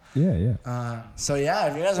 you know. Yeah. So yeah,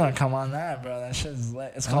 if you guys want to come on that, bro, that shit is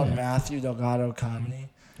lit. It's called Matthew Delgado Comedy,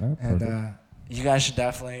 and you guys should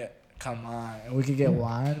definitely come on. And we could get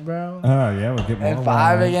wine, bro. Oh yeah, we'll get more And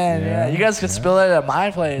five wine. again, yeah. You guys could spill it at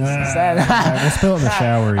my place instead. We'll spill it in the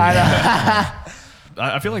shower. I know.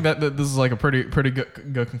 I feel like that this is like a pretty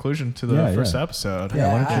good conclusion to the first episode.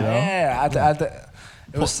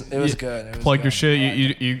 It was good. It was Plug good. your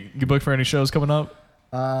shit. You booked for any shows coming up?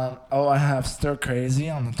 I have Stir Crazy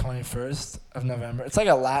on the 21st of November. It's like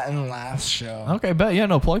a Latin Laughs show. Okay, bet. Yeah,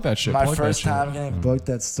 no, plug that shit. My plug first that shit. time getting booked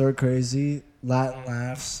at Stir Crazy, Latin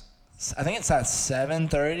Laughs. I think it's at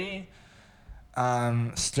 7:30.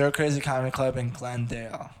 Stir Crazy Comedy Club in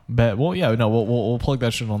Glendale. Bet. Well, yeah, no, we'll plug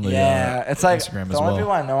that shit on the It's like Instagram the as only well.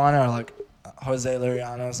 people I know on it are like Jose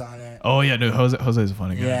Liriano's on it. Oh yeah, dude, Jose's a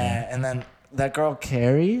funny guy. Yeah, and then that girl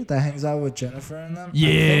Carrie that hangs out with Jennifer and them. Yeah,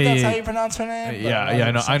 I think that's yeah. how you pronounce her name.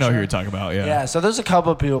 Yeah, I know who you're talking about. Yeah. Yeah, so there's a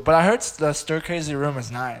couple of people, but I heard the Stir Crazy room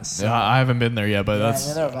is nice. So. Yeah, I haven't been there yet, but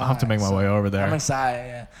neither have I'll have to I, make my so way over there. I'm excited.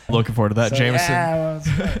 Yeah. Looking forward to that, So, Jameson. Yeah, well,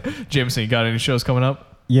 it's good. Jameson, you got any shows coming up?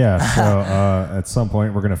 Yeah, so at some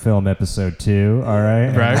point we're gonna film episode 2. All right,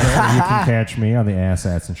 And Right. you can catch me on the Ass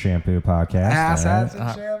Hats and Shampoo podcast. Ass all right? hats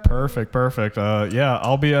and shampoo. Perfect. Yeah,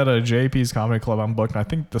 I'll be at a JP's Comedy Club. I'm booked, I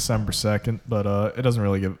think December 2nd, but it doesn't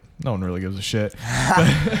really no one really gives a shit. But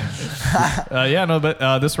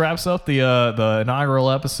this wraps up the inaugural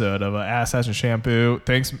episode of Ass Hats and Shampoo.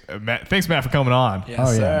 Thanks Matt for coming on. Yes,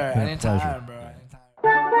 Oh, yeah. sir. Yeah, Anytime, pleasure. bro.